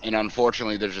 months, and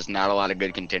unfortunately, there's just not a lot of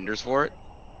good contenders for it.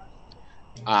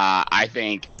 I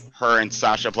think her and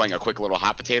Sasha playing a quick little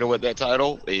hot potato with that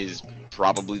title is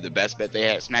probably the best bet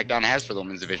SmackDown has for the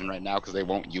women's division right now because they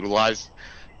won't utilize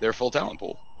their full talent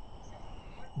pool.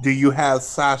 Do you have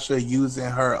Sasha using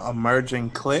her emerging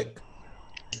clique?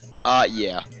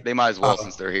 Yeah, they might as well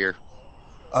since they're here.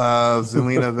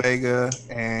 Zelina Vega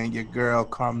and your girl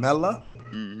Carmella.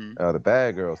 Mm-hmm. The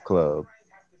Bad Girls Club.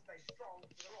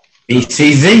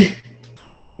 BTZ.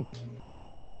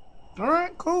 All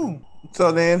right, cool.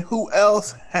 So then, who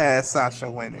else has Sasha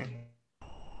winning?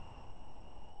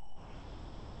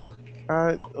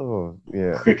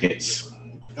 Crickets. So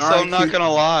I'm not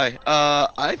gonna lie.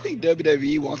 I think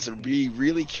WWE wants to be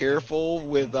really careful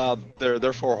with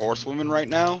their 4 horsewomen right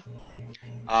now.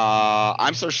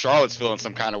 I'm sure Charlotte's feeling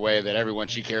some kind of way that everyone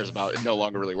she cares about no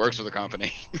longer really works for the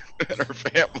company and her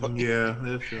family. Yeah,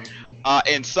 that's true.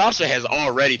 And Sasha has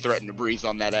already threatened to breeze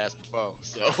on that ass before,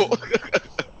 so.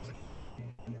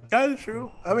 That is true.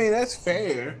 I mean, that's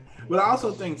fair. But I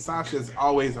also think Sasha's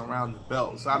always around the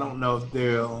belt, so I don't know if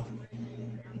they'll.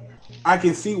 I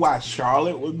can see why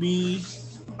Charlotte would be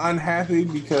unhappy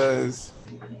because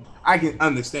I can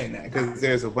understand that because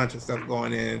there's a bunch of stuff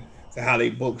going in to how they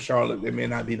book Charlotte that may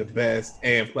not be the best,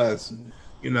 and plus,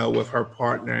 with her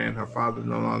partner and her father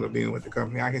no longer being with the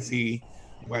company, I can see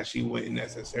why she wouldn't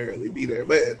necessarily be there.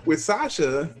 But with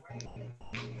Sasha,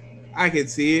 I can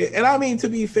see it, and I mean to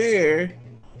be fair,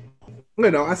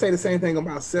 I say the same thing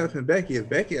about Seth and Becky. If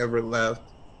Becky ever left,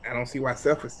 I don't see why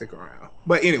Seth would stick around.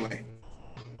 But anyway,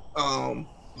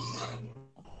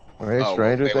 Hey, Oh,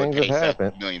 stranger they would things pay have Seth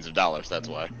happened. millions of dollars. That's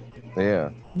why. Yeah.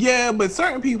 Yeah, but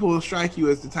certain people will strike you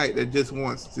as the type that just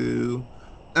wants to.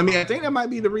 I mean, I think that might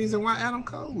be the reason why Adam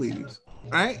Cole leaves,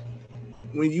 right?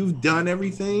 When you've done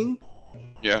everything,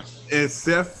 Yeah. and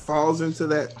Seth falls into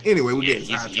that. Anyway, we Yeah,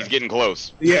 get he's getting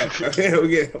close. Yeah, we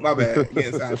get my bad.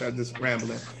 Getting sidetracked, just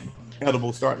rambling.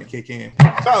 Edible starting to kick in.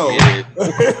 So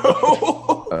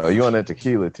You on that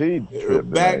tequila tea trip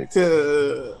back tonight.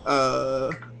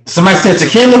 to Somebody said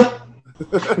tequila.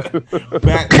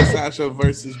 back to Sasha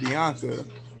versus Bianca.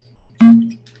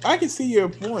 I can see your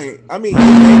point. I mean,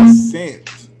 it makes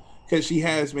sense because she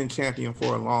has been champion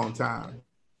for a long time.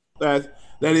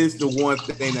 That is the one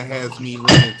thing that has me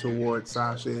leaning towards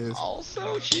Sasha. Is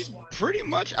Also, she's pretty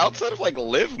much outside of like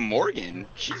Liv Morgan.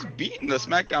 She's beaten the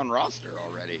SmackDown roster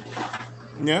already.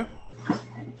 yeah,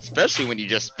 Especially when you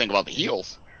just think about the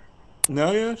heels.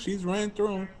 no, yeah, she's ran through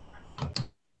them.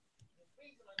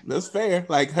 That's fair.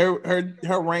 Like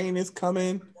her reign is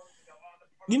coming.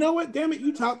 You know what? Damn it,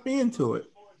 you talked me into it.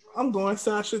 I'm going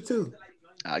Sasha too.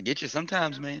 I'll get you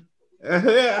sometimes, man.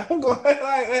 Yeah, I'm going. Like,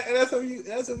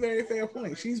 that's a very fair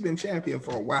point. She's been champion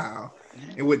for a while,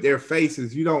 and with their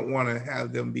faces, you don't want to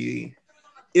have them be.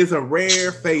 It's a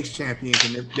rare face champion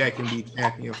that can be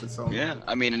champion for so long. Yeah,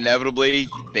 I mean, inevitably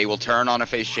they will turn on a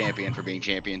face champion for being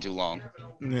champion too long.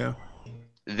 Yeah.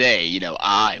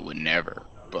 I would never,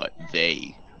 but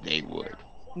they would.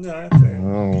 No, that's fair.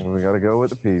 We gotta go with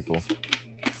the people.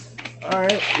 All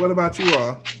right. What about you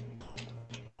all?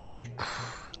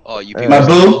 Oh, you My people are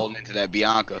boo? holding into that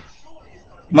Bianca.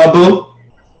 My boo.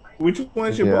 Which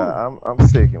one's your Yeah, I'm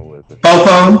sticking with it. Both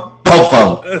of them. Both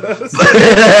of them.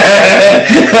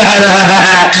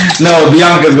 No,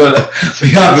 Bianca's gonna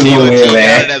He win, got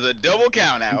man. it as a double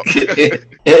count out.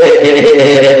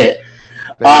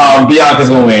 Bianca's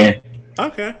gonna win.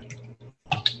 Okay.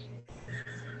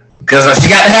 Because she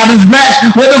got to have this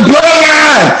match with the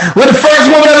bloodline. With the first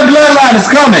woman of the bloodline is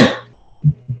coming.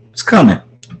 It's coming.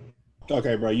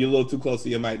 Okay, bro. You're a little too close to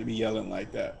your mic to be yelling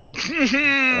like that. You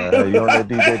on that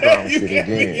DJ Brown You shit can't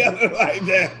be again. yelling like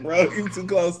that, bro. You too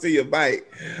close to your mic.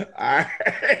 All right.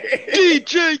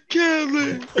 DJ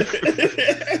Kelly.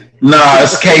 No,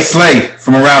 it's K Slay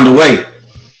from around the way.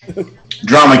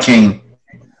 Drama King.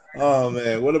 Oh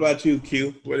man, what about you,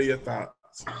 Q? What are your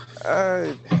thoughts?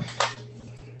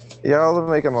 Y'all are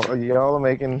making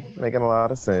a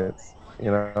lot of sense,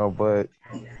 but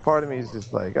part of me is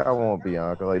just like, I want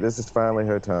Bianca. Like, this is finally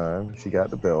her time. She got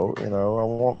the belt, I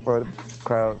want for the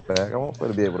crowd back. I want her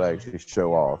to be able to actually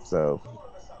show off. So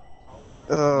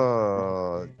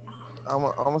I'm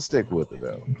gonna stick with it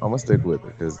though. I'm gonna stick with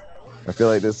it because I feel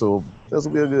like this will be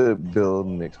a good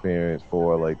building experience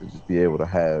for like to just be able to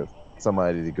have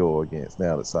somebody to go against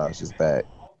now that Sasha's back,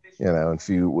 and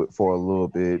feud for a little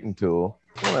bit until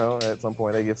at some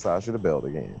point they give Sasha the belt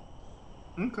again.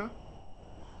 Okay. All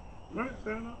right,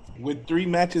 fair enough. With 3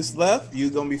 matches left, you're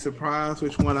gonna be surprised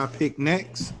which one I pick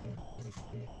next.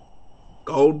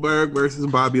 Goldberg versus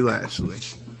Bobby Lashley.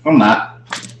 I'm not.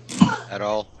 At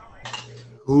all.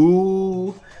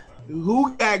 Who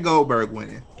got Goldberg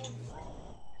winning?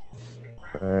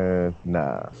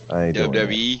 Nah, I ain't doing that.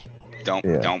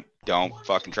 WWE, don't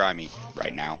fucking try me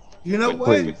right now. You know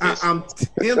With what? I'm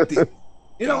tempted.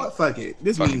 You know what? Fuck it.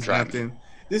 This Fucking means try me. nothing.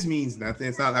 This means nothing.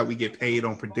 It's not like we get paid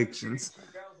on predictions.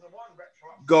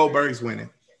 Goldberg's winning.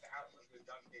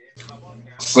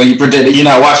 So you predicted you're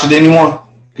not watching it anymore?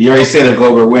 You already said that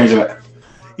Goldberg wins.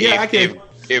 Yeah, I can.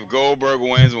 If Goldberg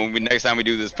wins, next time we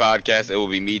do this podcast, it will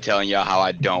be me telling y'all how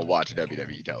I don't watch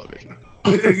WWE television.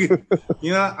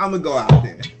 You know, I'm gonna go out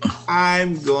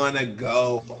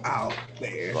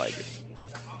there. Like,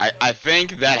 I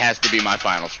think that has to be my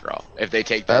final straw. If they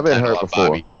take that I've been title hurt off before.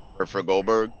 Bobby for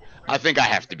Goldberg, I think I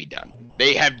have to be done.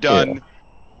 They have done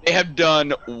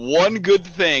one good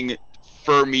thing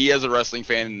for me as a wrestling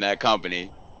fan in that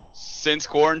company since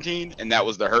quarantine, and that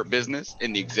was the Hurt Business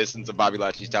and the existence of Bobby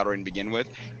Lashley's title reign to begin with.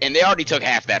 And they already took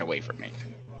half that away from me.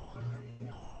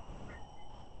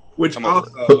 Which I'm over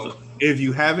also, if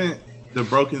you haven't, the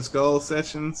Broken Skull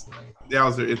sessions, that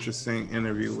was an interesting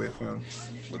interview with him.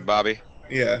 With Bobby,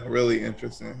 Yeah, really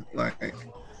interesting. Like,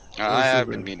 I have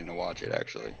been meaning to watch it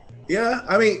actually. yeah,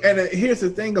 I mean, and here's the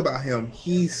thing about him: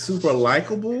 he's super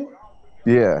likable.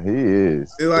 Yeah, he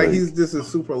is. Like, he's just a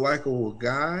super likable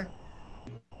guy.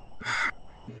 I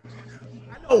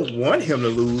don't want him to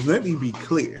lose. Let me be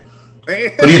clear. Who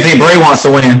do you think Bray wants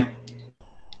to win?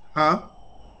 Huh?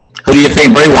 Who do you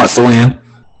think Bray wants to win?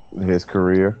 His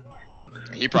career.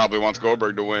 He probably wants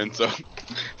Goldberg to win, so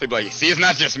they'd be like, "See, it's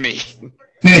not just me."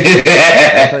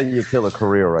 That's how you kill a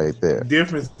career right there.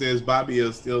 Difference is Bobby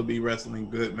will still be wrestling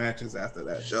good matches after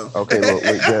that show. Okay, look,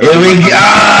 wait, Here we go.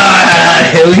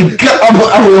 Here we go.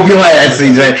 I'm whoop your ass,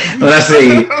 CJ. Let's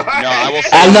see. No, I will say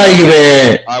I know you,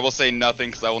 man. I will say nothing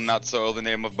because I will not soil the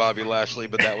name of Bobby Lashley,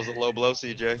 but that was a low blow,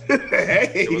 CJ.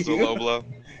 Hey. It was a low blow.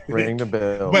 ring the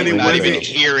bell. But it He's not wasn't- even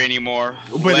here anymore.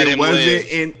 But Let it him wasn't live.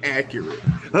 inaccurate.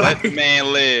 Let the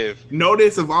man live.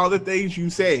 Notice of all the things you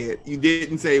said, you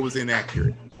didn't say it was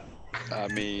inaccurate. I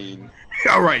mean,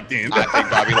 All right then. I think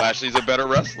Bobby Lashley's a better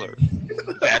wrestler.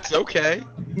 That's okay.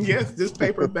 Yes, this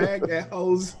paper bag that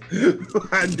holds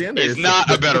my dinner He's not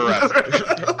a better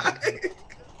wrestler.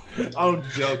 I'm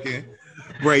joking.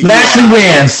 Bray, Lashley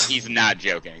wins. He's not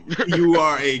joking. you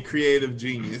are a creative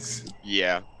genius.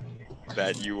 Yeah,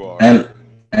 that you are.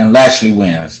 And Lashley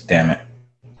wins. Damn it.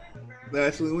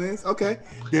 Lashley wins. Okay.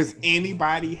 Does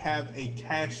anybody have a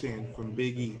cash in from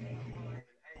Big E?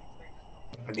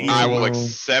 I will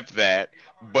accept that,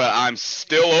 but I'm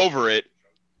still over it.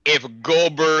 If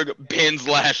Goldberg pins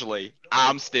Lashley,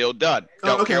 I'm still done.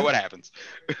 Don't okay. care what happens.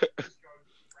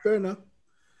 Fair enough.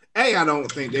 I don't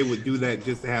think they would do that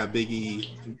just to have Big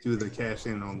E do the cash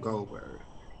in on Goldberg.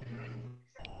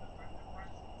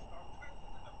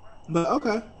 But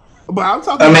okay. But I'm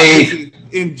talking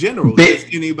about in general. Does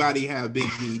anybody have Big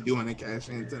E doing a cash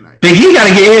in tonight? Big E got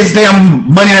to get his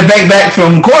damn money in the bank back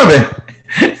from Corbin.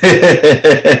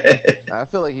 I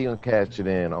feel like he gonna catch it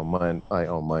in on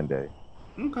Monday.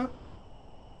 Okay.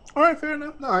 All right, fair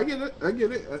enough. No, I get it. I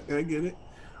get it.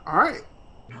 All right.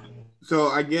 So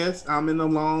I guess I'm in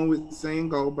along with saying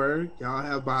Goldberg. Y'all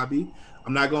have Bobby.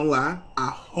 I'm not gonna lie. I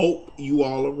hope you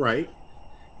all are right.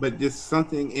 But there's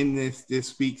something in this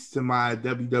speaks to my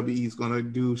WWE's gonna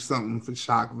do something for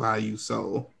shock value.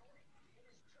 So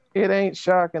It ain't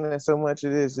shocking that so much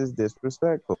it is just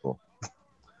disrespectful.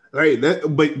 right,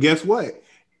 but guess what?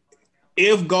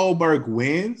 If Goldberg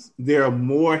wins, there are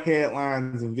more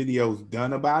headlines and videos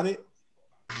done about it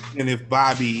than if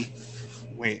Bobby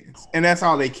wins. And that's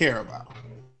all they care about.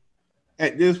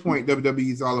 At this point,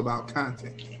 WWE is all about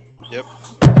content. Yep.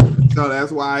 So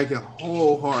that's why I can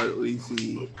wholeheartedly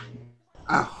see.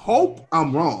 I hope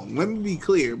I'm wrong. Let me be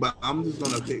clear, but I'm just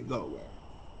going to pick Goldberg.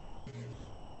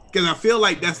 Because I feel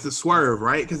like that's the swerve,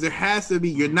 right? Because there has to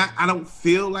be, I don't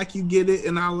feel like you get it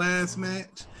in our last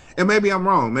match. And maybe I'm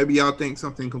wrong. Maybe y'all think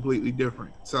something completely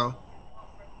different. So,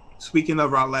 speaking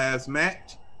of our last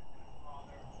match,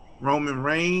 Roman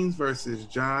Reigns versus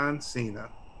John Cena.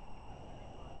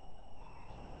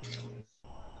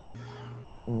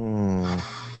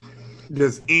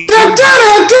 Does that's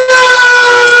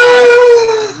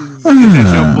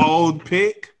your bold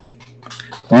pick?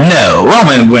 No,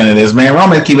 Roman winning this, man.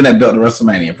 Roman keeping that belt to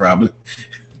WrestleMania, probably.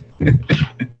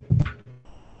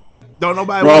 Don't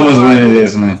nobody Roman's winning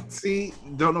this, man. See,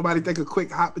 don't nobody think a quick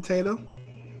hot potato?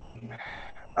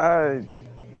 I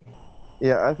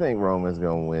think Roman's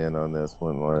gonna win on this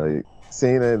one. Like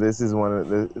Cena, this is one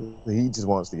of he just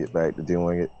wants to get back to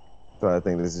doing it. So I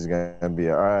think this is gonna be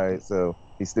all right. So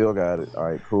he still got it. All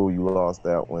right, cool. You lost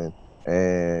that one,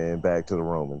 and back to the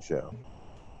Roman show.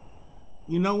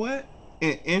 You know what?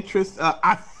 In interest,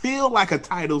 I feel like a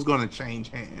title's gonna change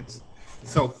hands.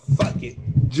 So fuck it,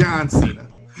 John Cena.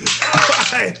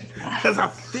 Because I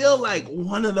feel like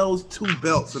one of those two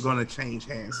belts are gonna change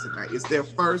hands tonight. It's their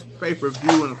first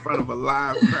pay-per-view in front of a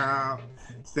live crowd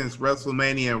since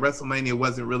WrestleMania, and WrestleMania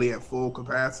wasn't really at full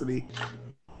capacity.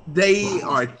 They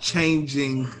are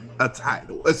changing a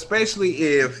title, especially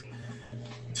if,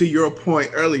 to your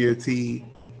point earlier, T,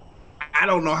 I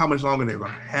don't know how much longer they're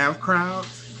going to have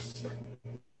crowds.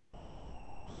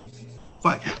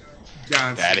 Fuck it.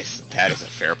 John That is a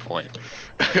fair point.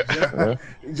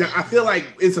 I feel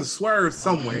like it's a swerve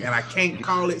somewhere, and I can't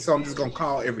call it, so I'm just going to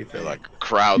call everything. Like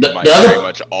crowds might very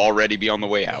much already be on the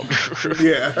way out.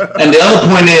 Yeah. And the other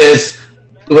point is,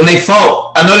 when they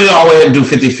fought, I know they don't always have to do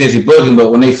 50-50 booking,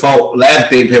 but when they fought last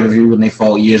big pay-per-view, when they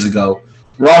fought years ago,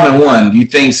 Roman won. Do you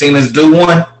think Cena's due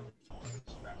one?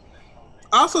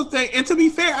 I also think, and to be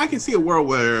fair, I can see a world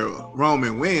where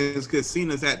Roman wins because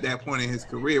Cena's at that point in his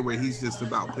career where he's just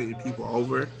about putting people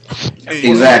over.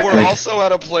 Exactly. We're also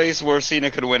at a place where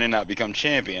Cena could win and not become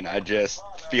champion. I just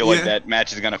feel like that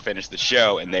match is going to finish the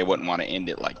show, and they wouldn't want to end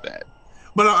it like that.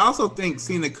 But I also think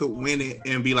Cena could win it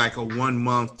and be like a 1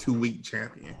 month, 2 week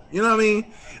champion. You know what I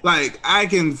mean? Like, I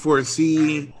can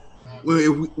foresee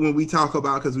when we talk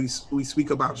about, because we speak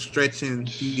about stretching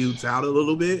feuds out a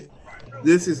little bit.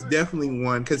 This is definitely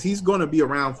one because he's going to be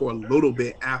around for a little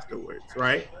bit afterwards,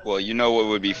 right? Well, you know what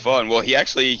would be fun? Well,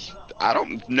 I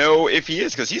don't know if he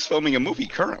is because he's filming a movie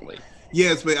currently.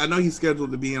 Yes, but I know he's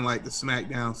scheduled to be in like the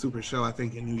SmackDown Super Show, I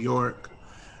think in New York.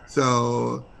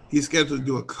 So he's scheduled to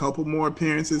do a couple more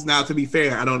appearances. Now, to be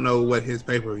fair, I don't know what his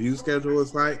pay-per-view schedule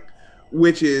is like,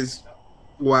 which is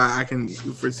why I can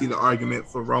foresee the argument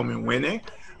for Roman winning.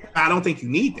 I don't think you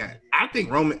need that. I think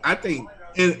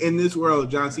in this world,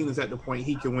 John Cena's at the point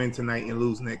he can win tonight and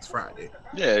lose next Friday.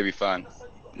 Yeah, it'd be fine.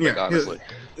 Yeah, honestly.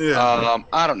 Yeah.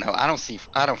 I don't know. I don't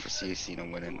foresee Cena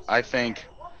winning. I think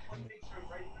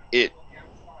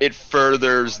it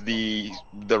furthers the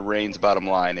Reigns bottom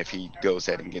line if he goes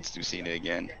ahead and gets to Cena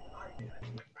again.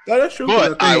 No, that's true.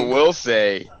 But I will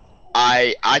say,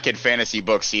 I could fantasy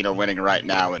book Cena winning right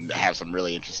now and have some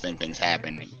really interesting things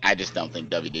happen. I just don't think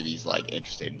WWE's like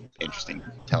interesting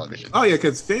television. Oh yeah,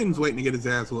 because Finn's waiting to get his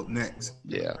ass whooped next.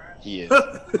 Yeah, he is.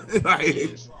 Like, He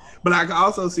is. but I can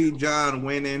also see John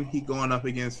winning. He going up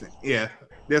against Finn. Yeah,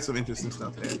 there's some interesting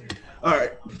stuff there. All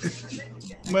right,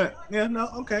 but yeah, no,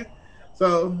 okay.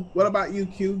 So, what about you,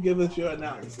 Q? Give us your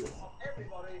analysis.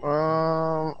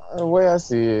 The way I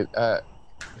see it,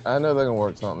 I know they're gonna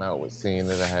work something out with Cena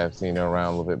that I have Cena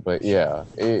around a little bit, but yeah,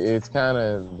 it's kind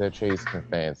of they're chasing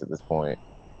fans at this point,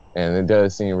 and it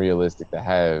does seem realistic to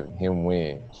have him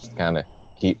win. Just kind of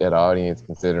keep that audience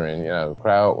considering, the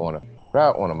crowd want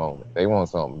a moment. They want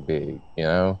something big,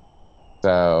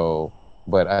 So,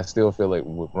 but I still feel like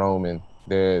with Roman,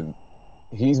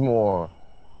 he's more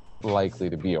likely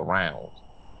to be around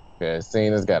because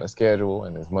Cena's got a schedule,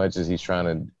 and as much as he's trying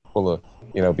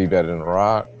to be better than The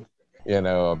Rock,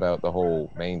 about the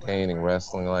whole maintaining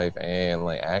wrestling life and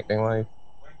like acting life.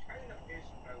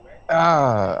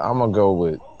 I'm gonna go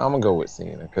with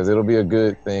Cena because it'll be a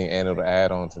good thing and it'll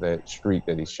add on to that streak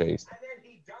that he's chasing.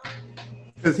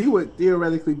 Because he would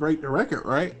theoretically break the record,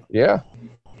 right? Yeah.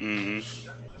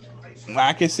 Mm-hmm.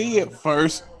 I can see it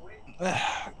first.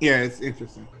 Yeah, it's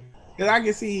interesting. And I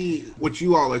can see what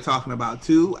you all are talking about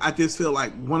too. I just feel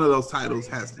like one of those titles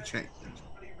has to change.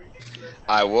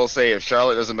 I will say, if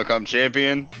Charlotte doesn't become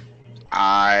champion,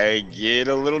 I get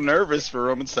a little nervous for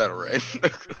Roman's title reign.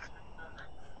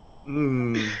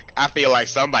 I feel like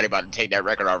somebody about to take that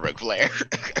record off Ric Flair.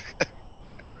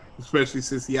 Especially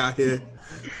since he out here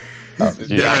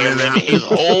living his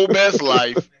whole best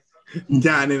life.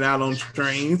 Dining out on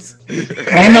trains.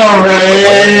 Ain't no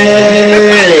way.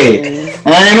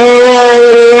 Ain't no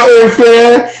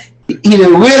way.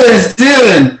 Either Will and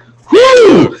stealing.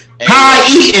 Woo! High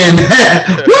eating.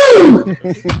 Woo!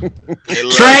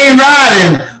 Train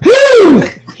riding. Woo!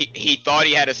 He thought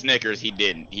he had a Snickers. He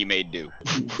didn't. He made do.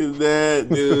 That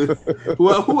dude.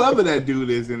 Well, whoever that dude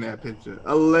is in that picture.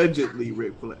 Allegedly,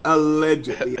 Ric Flair.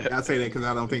 Allegedly. I say that because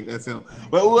I don't think that's him.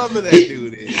 But whoever that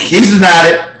dude is. He's not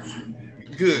it.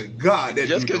 Good God. That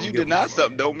Just because you deny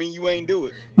something don't mean you ain't do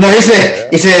it. No, he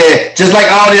said, just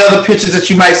like all the other pictures that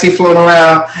you might see floating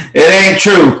around, it ain't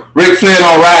true. Ric Flair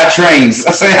don't ride trains.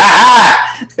 I say,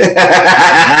 ha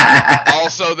ha.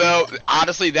 Also, though,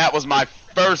 honestly, that was my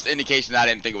first indication that I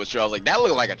didn't think it was true. I was like, that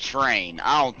looked like a train.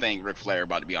 I don't think Ric Flair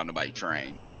about to be on nobody's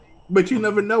train. But you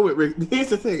never know it, Rick. Here's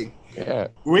the thing. Yeah.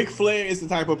 Ric Flair is the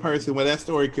type of person where that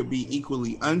story could be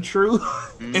equally untrue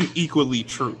and equally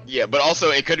true. Yeah, but also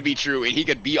it could be true, and he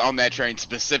could be on that train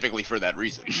specifically for that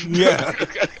reason. Yeah.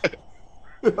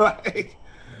 Like,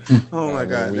 oh my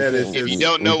God, that is. If you just,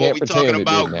 don't know what we're talking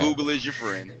about, now. Google is your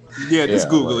friend. yeah, just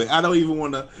Yeah, Google like- it. I don't even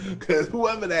want to, because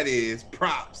whoever that is,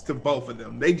 props to both of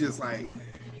them. They just like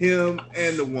him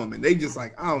and the woman. They just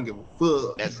like, I don't give a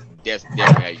fuck. That's definitely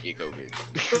how you get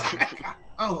COVID.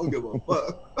 I don't give a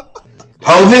fuck.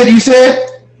 Hovid, you said?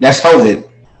 That's Hovid.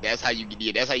 That's how you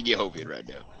get COVID right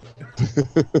now.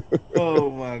 Oh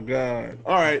my God.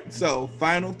 All right. So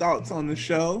final thoughts on the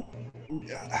show.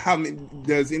 How many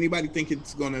does anybody think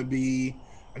it's gonna be?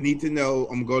 I need to know.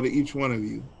 I'm gonna go to each one of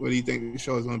you. What do you think the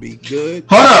show is gonna be? Good?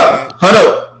 Hold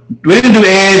up. We didn't do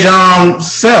Edge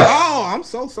Seth. Oh, I'm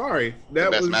so sorry. The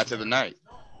best match of the night.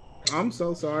 I'm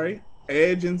so sorry.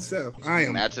 Edge and Seth. I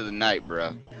am. Match of the night,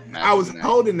 bro. Match I of was the night.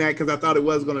 holding that because I thought it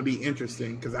was gonna be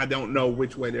interesting because I don't know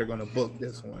which way they're gonna book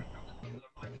this one.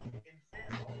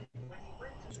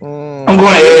 I'm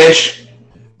going Edge.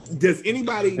 Does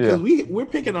anybody? Because we're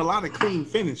picking a lot of clean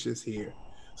finishes here.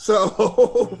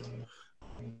 So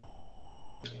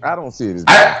I don't see it as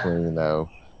being clean though.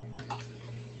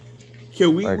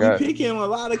 can we Like picking a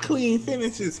lot of clean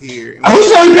finishes here? Who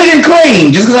said we picking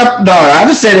clean? Just because I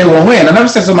just said they will win. I never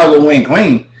said somebody will win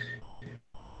clean.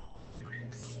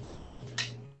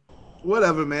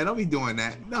 Whatever, man. Don't be doing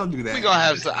that. Don't do that. We're gonna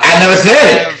have. I never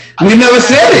said it. We never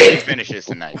said clean it. Finishes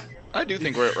tonight. I do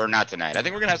think we're not tonight. I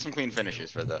think we're gonna have some clean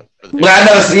finishes for the. But I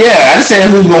just said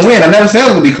who's gonna win. I never said it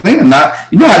was gonna be clean or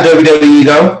not. You know how WWE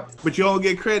go. But you don't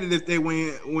get credit if they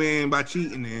win by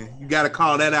cheating. Then you got to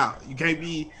call that out. You can't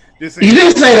be just saying. You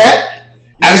didn't say that.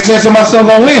 I just said to myself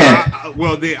gonna win.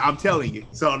 Well, then I'm telling you.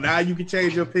 So now you can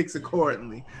change your picks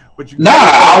accordingly. But you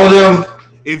all of them.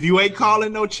 If you ain't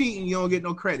calling no cheating, you don't get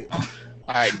no credit. All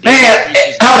right, man.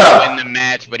 Hold up. Win the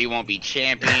match, but he won't be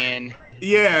champion.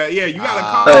 Yeah, you gotta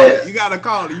call it. You gotta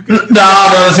call it.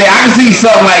 No, see, I can see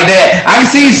something like that.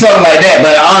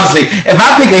 But honestly, if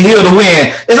I pick a heel to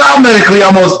win, it's automatically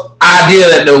almost ideal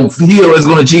that the heel is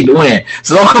going to cheat to win.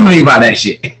 So don't come to me about that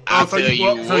shit. So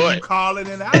you calling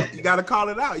it out. You gotta call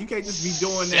it out. You can't just be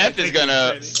doing that.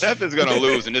 Seth is gonna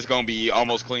lose, and it's gonna be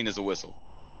almost clean as a whistle.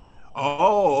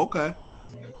 Oh, okay.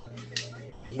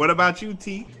 What about you,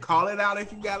 T? Call it out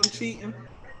if you got him cheating.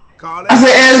 I said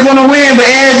Edge's gonna win, but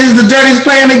Edge is the dirtiest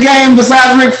player in the game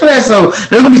besides Ric Flair, so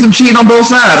there's gonna be some cheating on both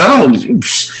sides.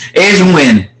 Edge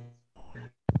win.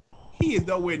 He is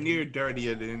nowhere near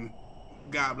dirtier than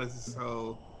God bless his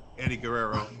soul, Eddie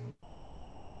Guerrero.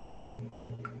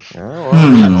 I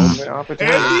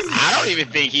don't even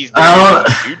think he's dirtier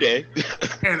than New Day.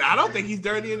 And I don't think he's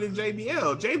dirtier than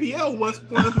JBL. JBL once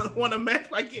won a match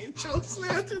by getting choke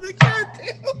slammed to the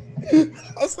goddamn.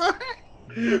 I'm sorry.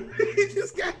 He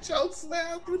just got choke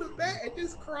slammed through the back and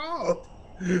just crawled.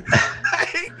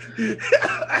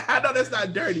 I know that's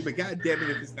not dirty, but god damn it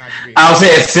if it's not dirty. I was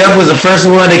saying Seth was the first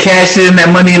one to cash in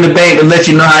that Money in the Bank to let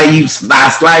you know how you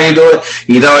slide into it.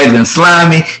 He's always been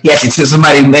slimy. He actually took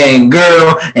somebody's man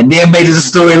girl and then made it a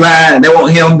storyline, and they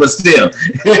want him, but still.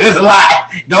 It's a lot.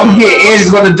 Don't get Edge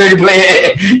is going to dirty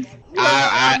player.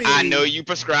 I know you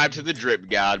prescribe to the drip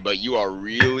god, but you are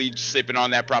really sipping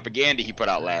on that propaganda he put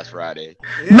out last Friday.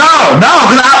 No, because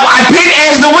I picked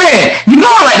Edge to win. You know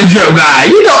I like the drip guy.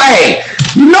 You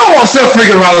know, I want Seth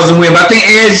freaking Rollins to win, but I think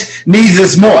Edge needs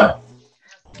this more.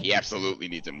 He absolutely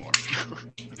needs it more.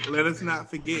 Let us not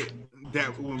forget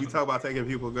that when we talk about taking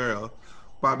people girl,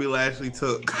 Bobby Lashley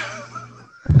took.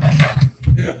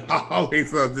 I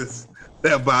always love this.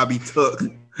 That Bobby took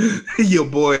your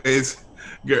boys.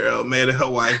 Girl, made her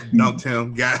wife, dumped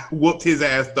him, whooped his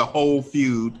ass the whole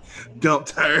feud, dumped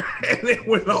her, and it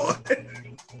went on.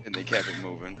 And they kept it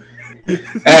moving.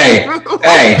 Hey.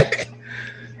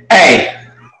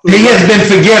 He has been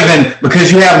forgiven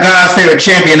because you have God's favorite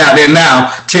champion out there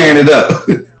now tearing it up.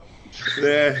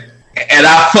 Yeah. And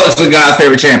I fucks with God's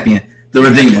favorite champion, the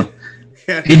Redeemer.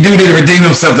 He do need to redeem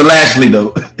himself to Lashley, though.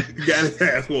 Got his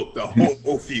ass whooped the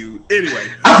whole feud. Anyway.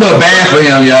 I feel bad for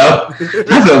him, yo.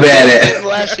 I feel bad at it.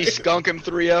 Lashley skunk him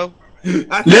 3-0.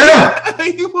 Yeah.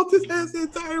 He whooped his ass the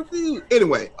entire feud.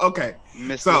 Anyway, okay.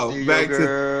 So, back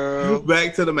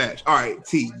to the match. All right,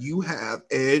 T, you have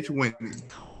Edge winning.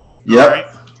 Yep. Right.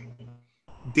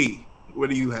 D, what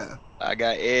do you have? I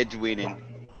got Edge winning.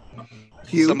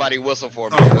 Q? Somebody whistle for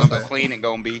me. How clean it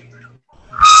gonna be.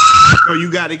 Oh,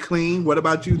 you got it clean. What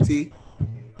about you, T?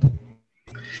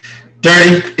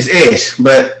 Dirty is Edge,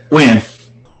 but win.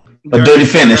 A dirty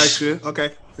finish.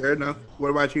 Okay, fair enough. What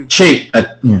about you? Cheat. I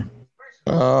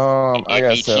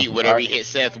got Seth. Cheat whatever he hit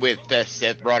Seth with.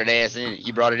 Seth brought it ass in.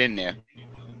 He brought it in there.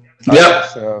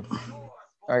 Yep.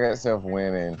 I got Seth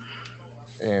winning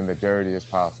in the dirtiest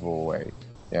possible way.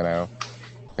 You know,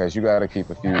 because you got to keep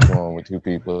a feud going with two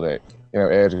people that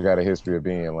Edge got a history of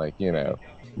being like the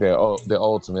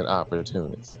ultimate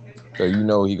opportunist. So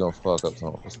he gonna fuck up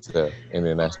something for Steph, and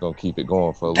then that's gonna keep it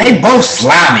going for a little. They both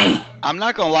slimy. I'm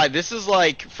not gonna lie, this is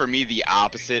like for me the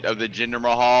opposite of the Jinder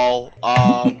Mahal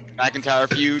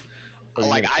McIntyre feud.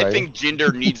 I think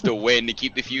Jinder needs to win to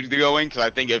keep the feud going, because I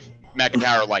think if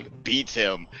McIntyre beats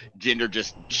him, Jinder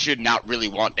just should not really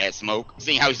want that smoke,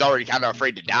 seeing how he's already kind of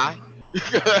afraid to die,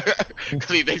 because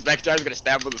he thinks McIntyre's gonna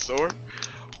stab him with a sword.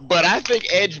 But I think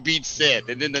Edge beats Seth,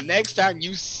 and then the next time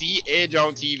you see Edge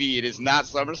on TV, it is not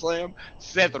SummerSlam.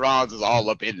 Seth Rollins is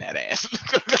all up in that ass.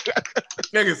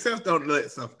 Nigga, Seth don't let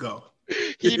stuff go.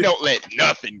 He don't let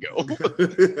nothing go.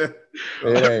 It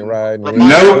ain't right.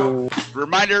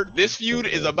 Reminder: this feud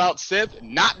is about Seth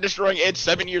not destroying Edge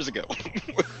 7 years ago,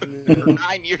 or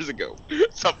 9 years ago,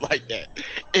 something like that,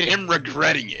 and him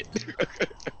regretting it.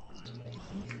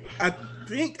 I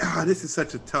think this is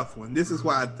such a tough one. This is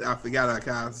why I forgot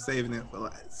I was saving it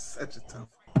for such a tough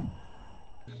one.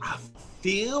 I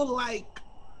feel like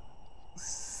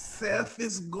Seth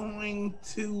is going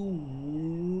to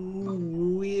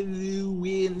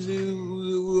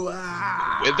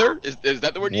wither. Is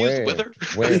that the word you use? Wither?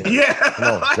 Yeah.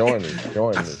 Come on, join me.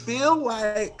 I feel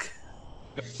like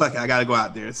fuck it, I gotta go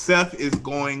out there. Seth is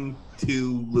going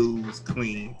to lose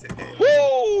clean to Edge.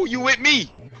 Woo! You with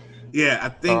me? Yeah, I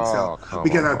think so.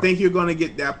 Because I think you're going to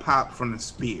get that pop from the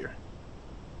spear.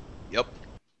 Yep.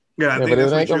 Yeah, I think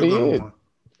that's what you're going to want.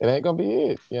 It ain't going to be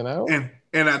it,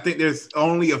 And I think there's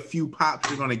only a few pops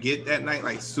you're going to get that night,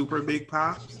 like super big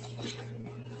pops.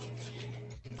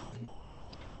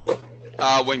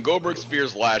 When Goldberg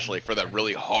spears Lashley for that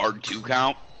really hard 2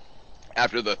 count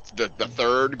after the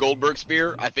third Goldberg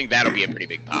spear, I think that'll be a pretty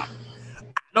big pop.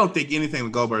 I don't think anything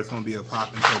with Goldberg is going to be a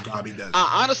pop until Bobby does it.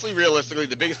 Honestly, realistically,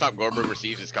 the biggest pop Goldberg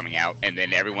receives is coming out, and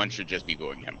then everyone should just be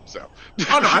booing him. So.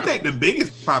 Oh no, I think the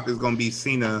biggest pop is going to be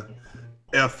Cena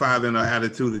F5 in an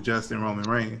attitude of Justin Roman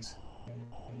Reigns.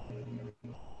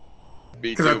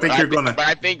 Because I think But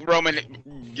I think Roman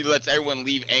lets everyone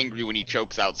leave angry when he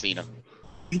chokes out Cena.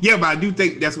 Yeah, but I do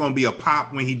think that's going to be a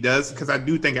pop when he does, because I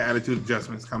do think an attitude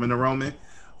adjustment is coming to Roman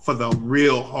for the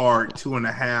real hard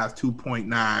 2.5,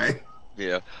 2.9.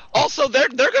 Yeah. Also, they're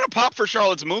gonna pop for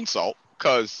Charlotte's moonsault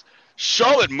because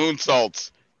Charlotte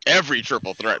moonsaults every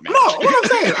triple threat match. No, what I'm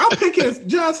saying, I'm picking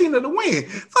John Cena to win.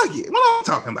 Fuck it, what I'm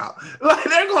talking about? Like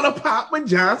they're gonna pop when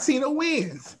John Cena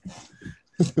wins,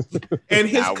 and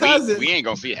his cousin. We ain't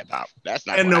gonna see that pop. That's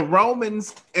not. And the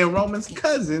Romans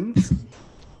cousins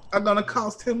are gonna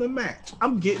cost him the match.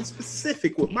 I'm getting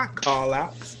specific with my call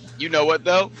outs. You know what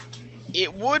though?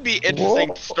 It would be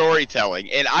interesting storytelling,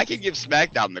 and I can give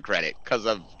SmackDown the credit because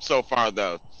of so far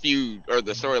the feud or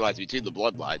the storylines between the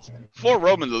bloodlines. For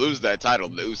Roman to lose that title,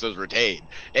 the Usos retained,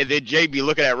 and then JB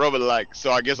looking at Roman like,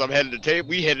 "So I guess I'm headed to table.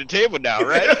 We headed to table now,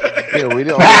 right?" Yeah, we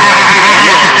don't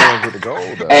get the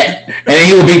gold. Though. And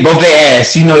he would beat both their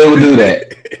ass. You know they would do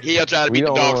that. He'll try to beat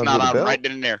the dog's not out right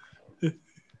then and there.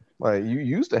 Like you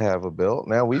used to have a belt,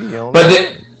 now we don't. But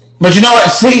you know what,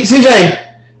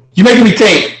 CJ, you making me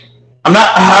think.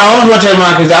 I don't watch that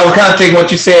line because I was kind of thinking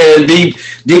what you said, and D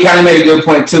kind of made a good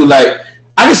point too. Like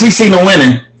I can see Cena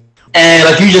winning, and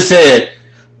like you just said,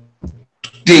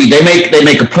 D they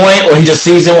make a point, or he just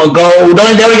sees it on goal.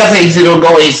 Don't even gotta say he sees it on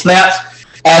goal. He snaps.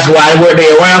 Ask why were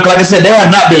they around? Because like I said, they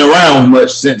have not been around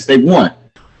much since they won,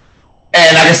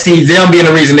 and I can see them being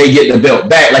the reason they get the belt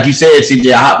back. Like you said,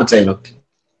 CJ, a hot potato.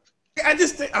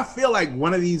 I feel like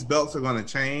one of these belts are going to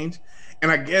change.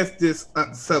 And I guess this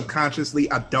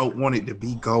subconsciously, I don't want it to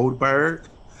be Goldberg.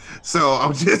 So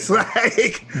I'm just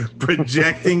like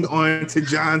projecting onto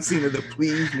John Cena to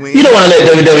please win. You don't want to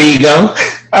let WWE go.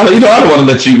 I don't want to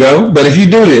let you go. But if you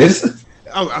do this.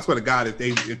 Oh, I swear to God, if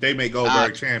they make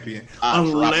Goldberg champion.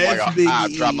 I'm dropping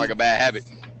like a bad habit.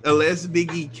 Unless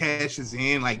Big E cashes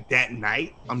in like that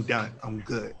night, I'm done. I'm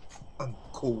good. I'm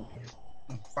cool.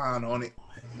 I'm fine on it.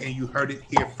 And you heard it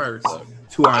here first. I'm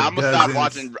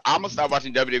gonna stop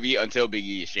watching WWE until Big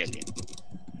E is champion.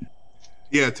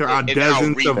 Yeah, to our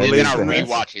dozens of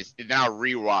listeners. Then I'll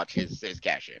rewatch his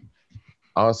cash in.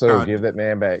 Also, give that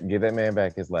man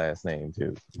back his last name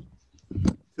too.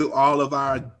 To all of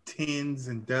our tens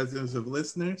and dozens of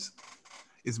listeners,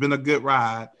 it's been a good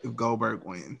ride if Goldberg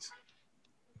wins.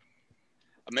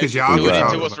 Because y'all tune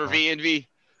into us for V&V.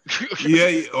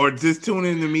 Yeah, or just tune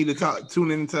in to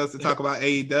us to talk about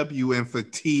AEW, and for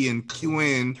T and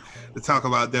QN to talk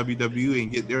about WWE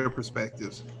and get their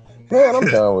perspectives. Man, I'm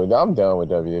done with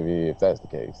WWE if that's the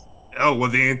case. Oh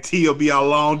well, then T will be our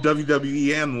long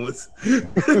WWE analyst. Hey,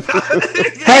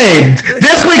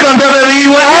 this week on WWE,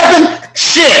 what happened?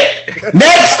 Shit.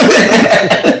 Next.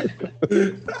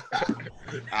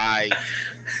 I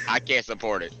can't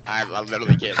support it. I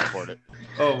literally can't support it.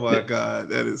 Oh my God,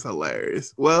 that is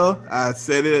hilarious. Well, I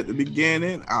said it at the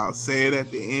beginning. I'll say it at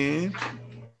the end.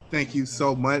 Thank you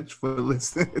so much for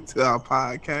listening to our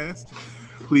podcast.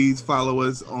 Please follow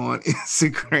us on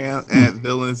Instagram at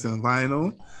Villains and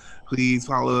Vinyl. Please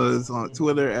follow us on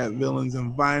Twitter at Villains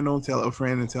and Vinyl. Tell a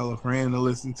friend to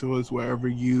listen to us wherever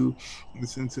you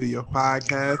listen to your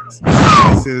podcast.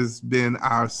 This has been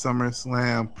our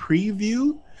SummerSlam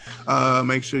preview.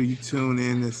 Make sure you tune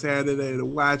in this Saturday to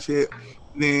watch it.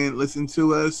 Then listen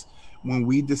to us when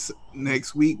we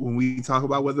next week when we talk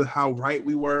about how right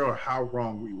we were or how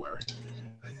wrong we were,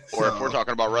 or if we're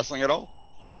talking about wrestling at all.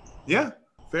 Yeah,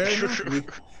 fair enough.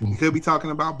 We could be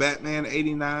talking about Batman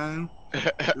 '89,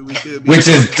 which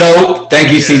is dope.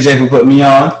 Thank you, CJ, for putting me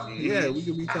on. Yeah, we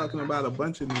could be talking about a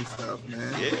bunch of new stuff,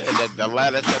 man. Yeah, the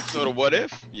latest episode of What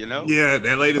If, you know? Yeah,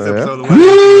 that latest episode of What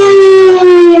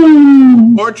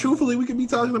If. Or truthfully, we could be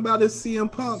talking about his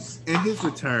CM Punk and his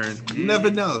return. You never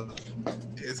know.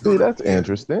 See, that's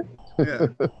interesting. Yeah.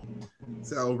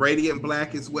 So Radiant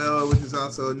Black as well, which is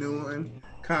also a new one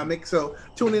comic. So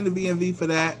tune in to VMV for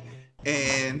that.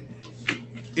 And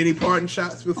any parting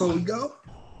shots before we go?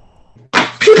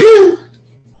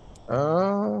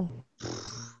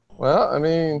 Well, I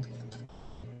mean,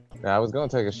 I was gonna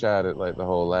take a shot at like the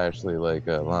whole Lashley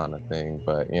Lana thing,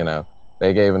 but you know,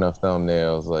 they gave enough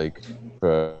thumbnails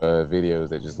for videos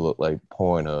that just look like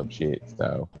Pornhub shit.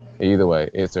 So either way,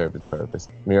 it served its purpose.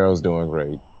 Miro's doing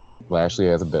great. Lashley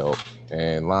has a belt,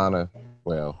 and Lana,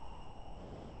 well,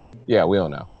 yeah, we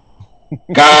don't know.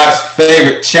 God's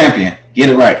favorite champion. Get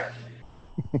it right.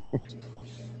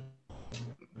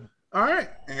 All right,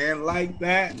 and like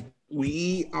that,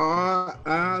 we are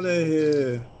out of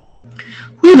here.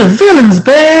 We the villains,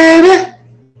 baby.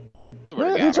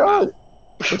 Swear to Man, God,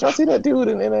 did y'all see that dude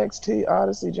in NXT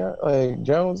Odyssey,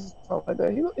 Jones, something like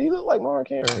that? He looked like Mark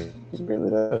Henry. He really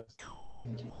does.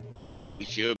 we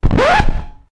should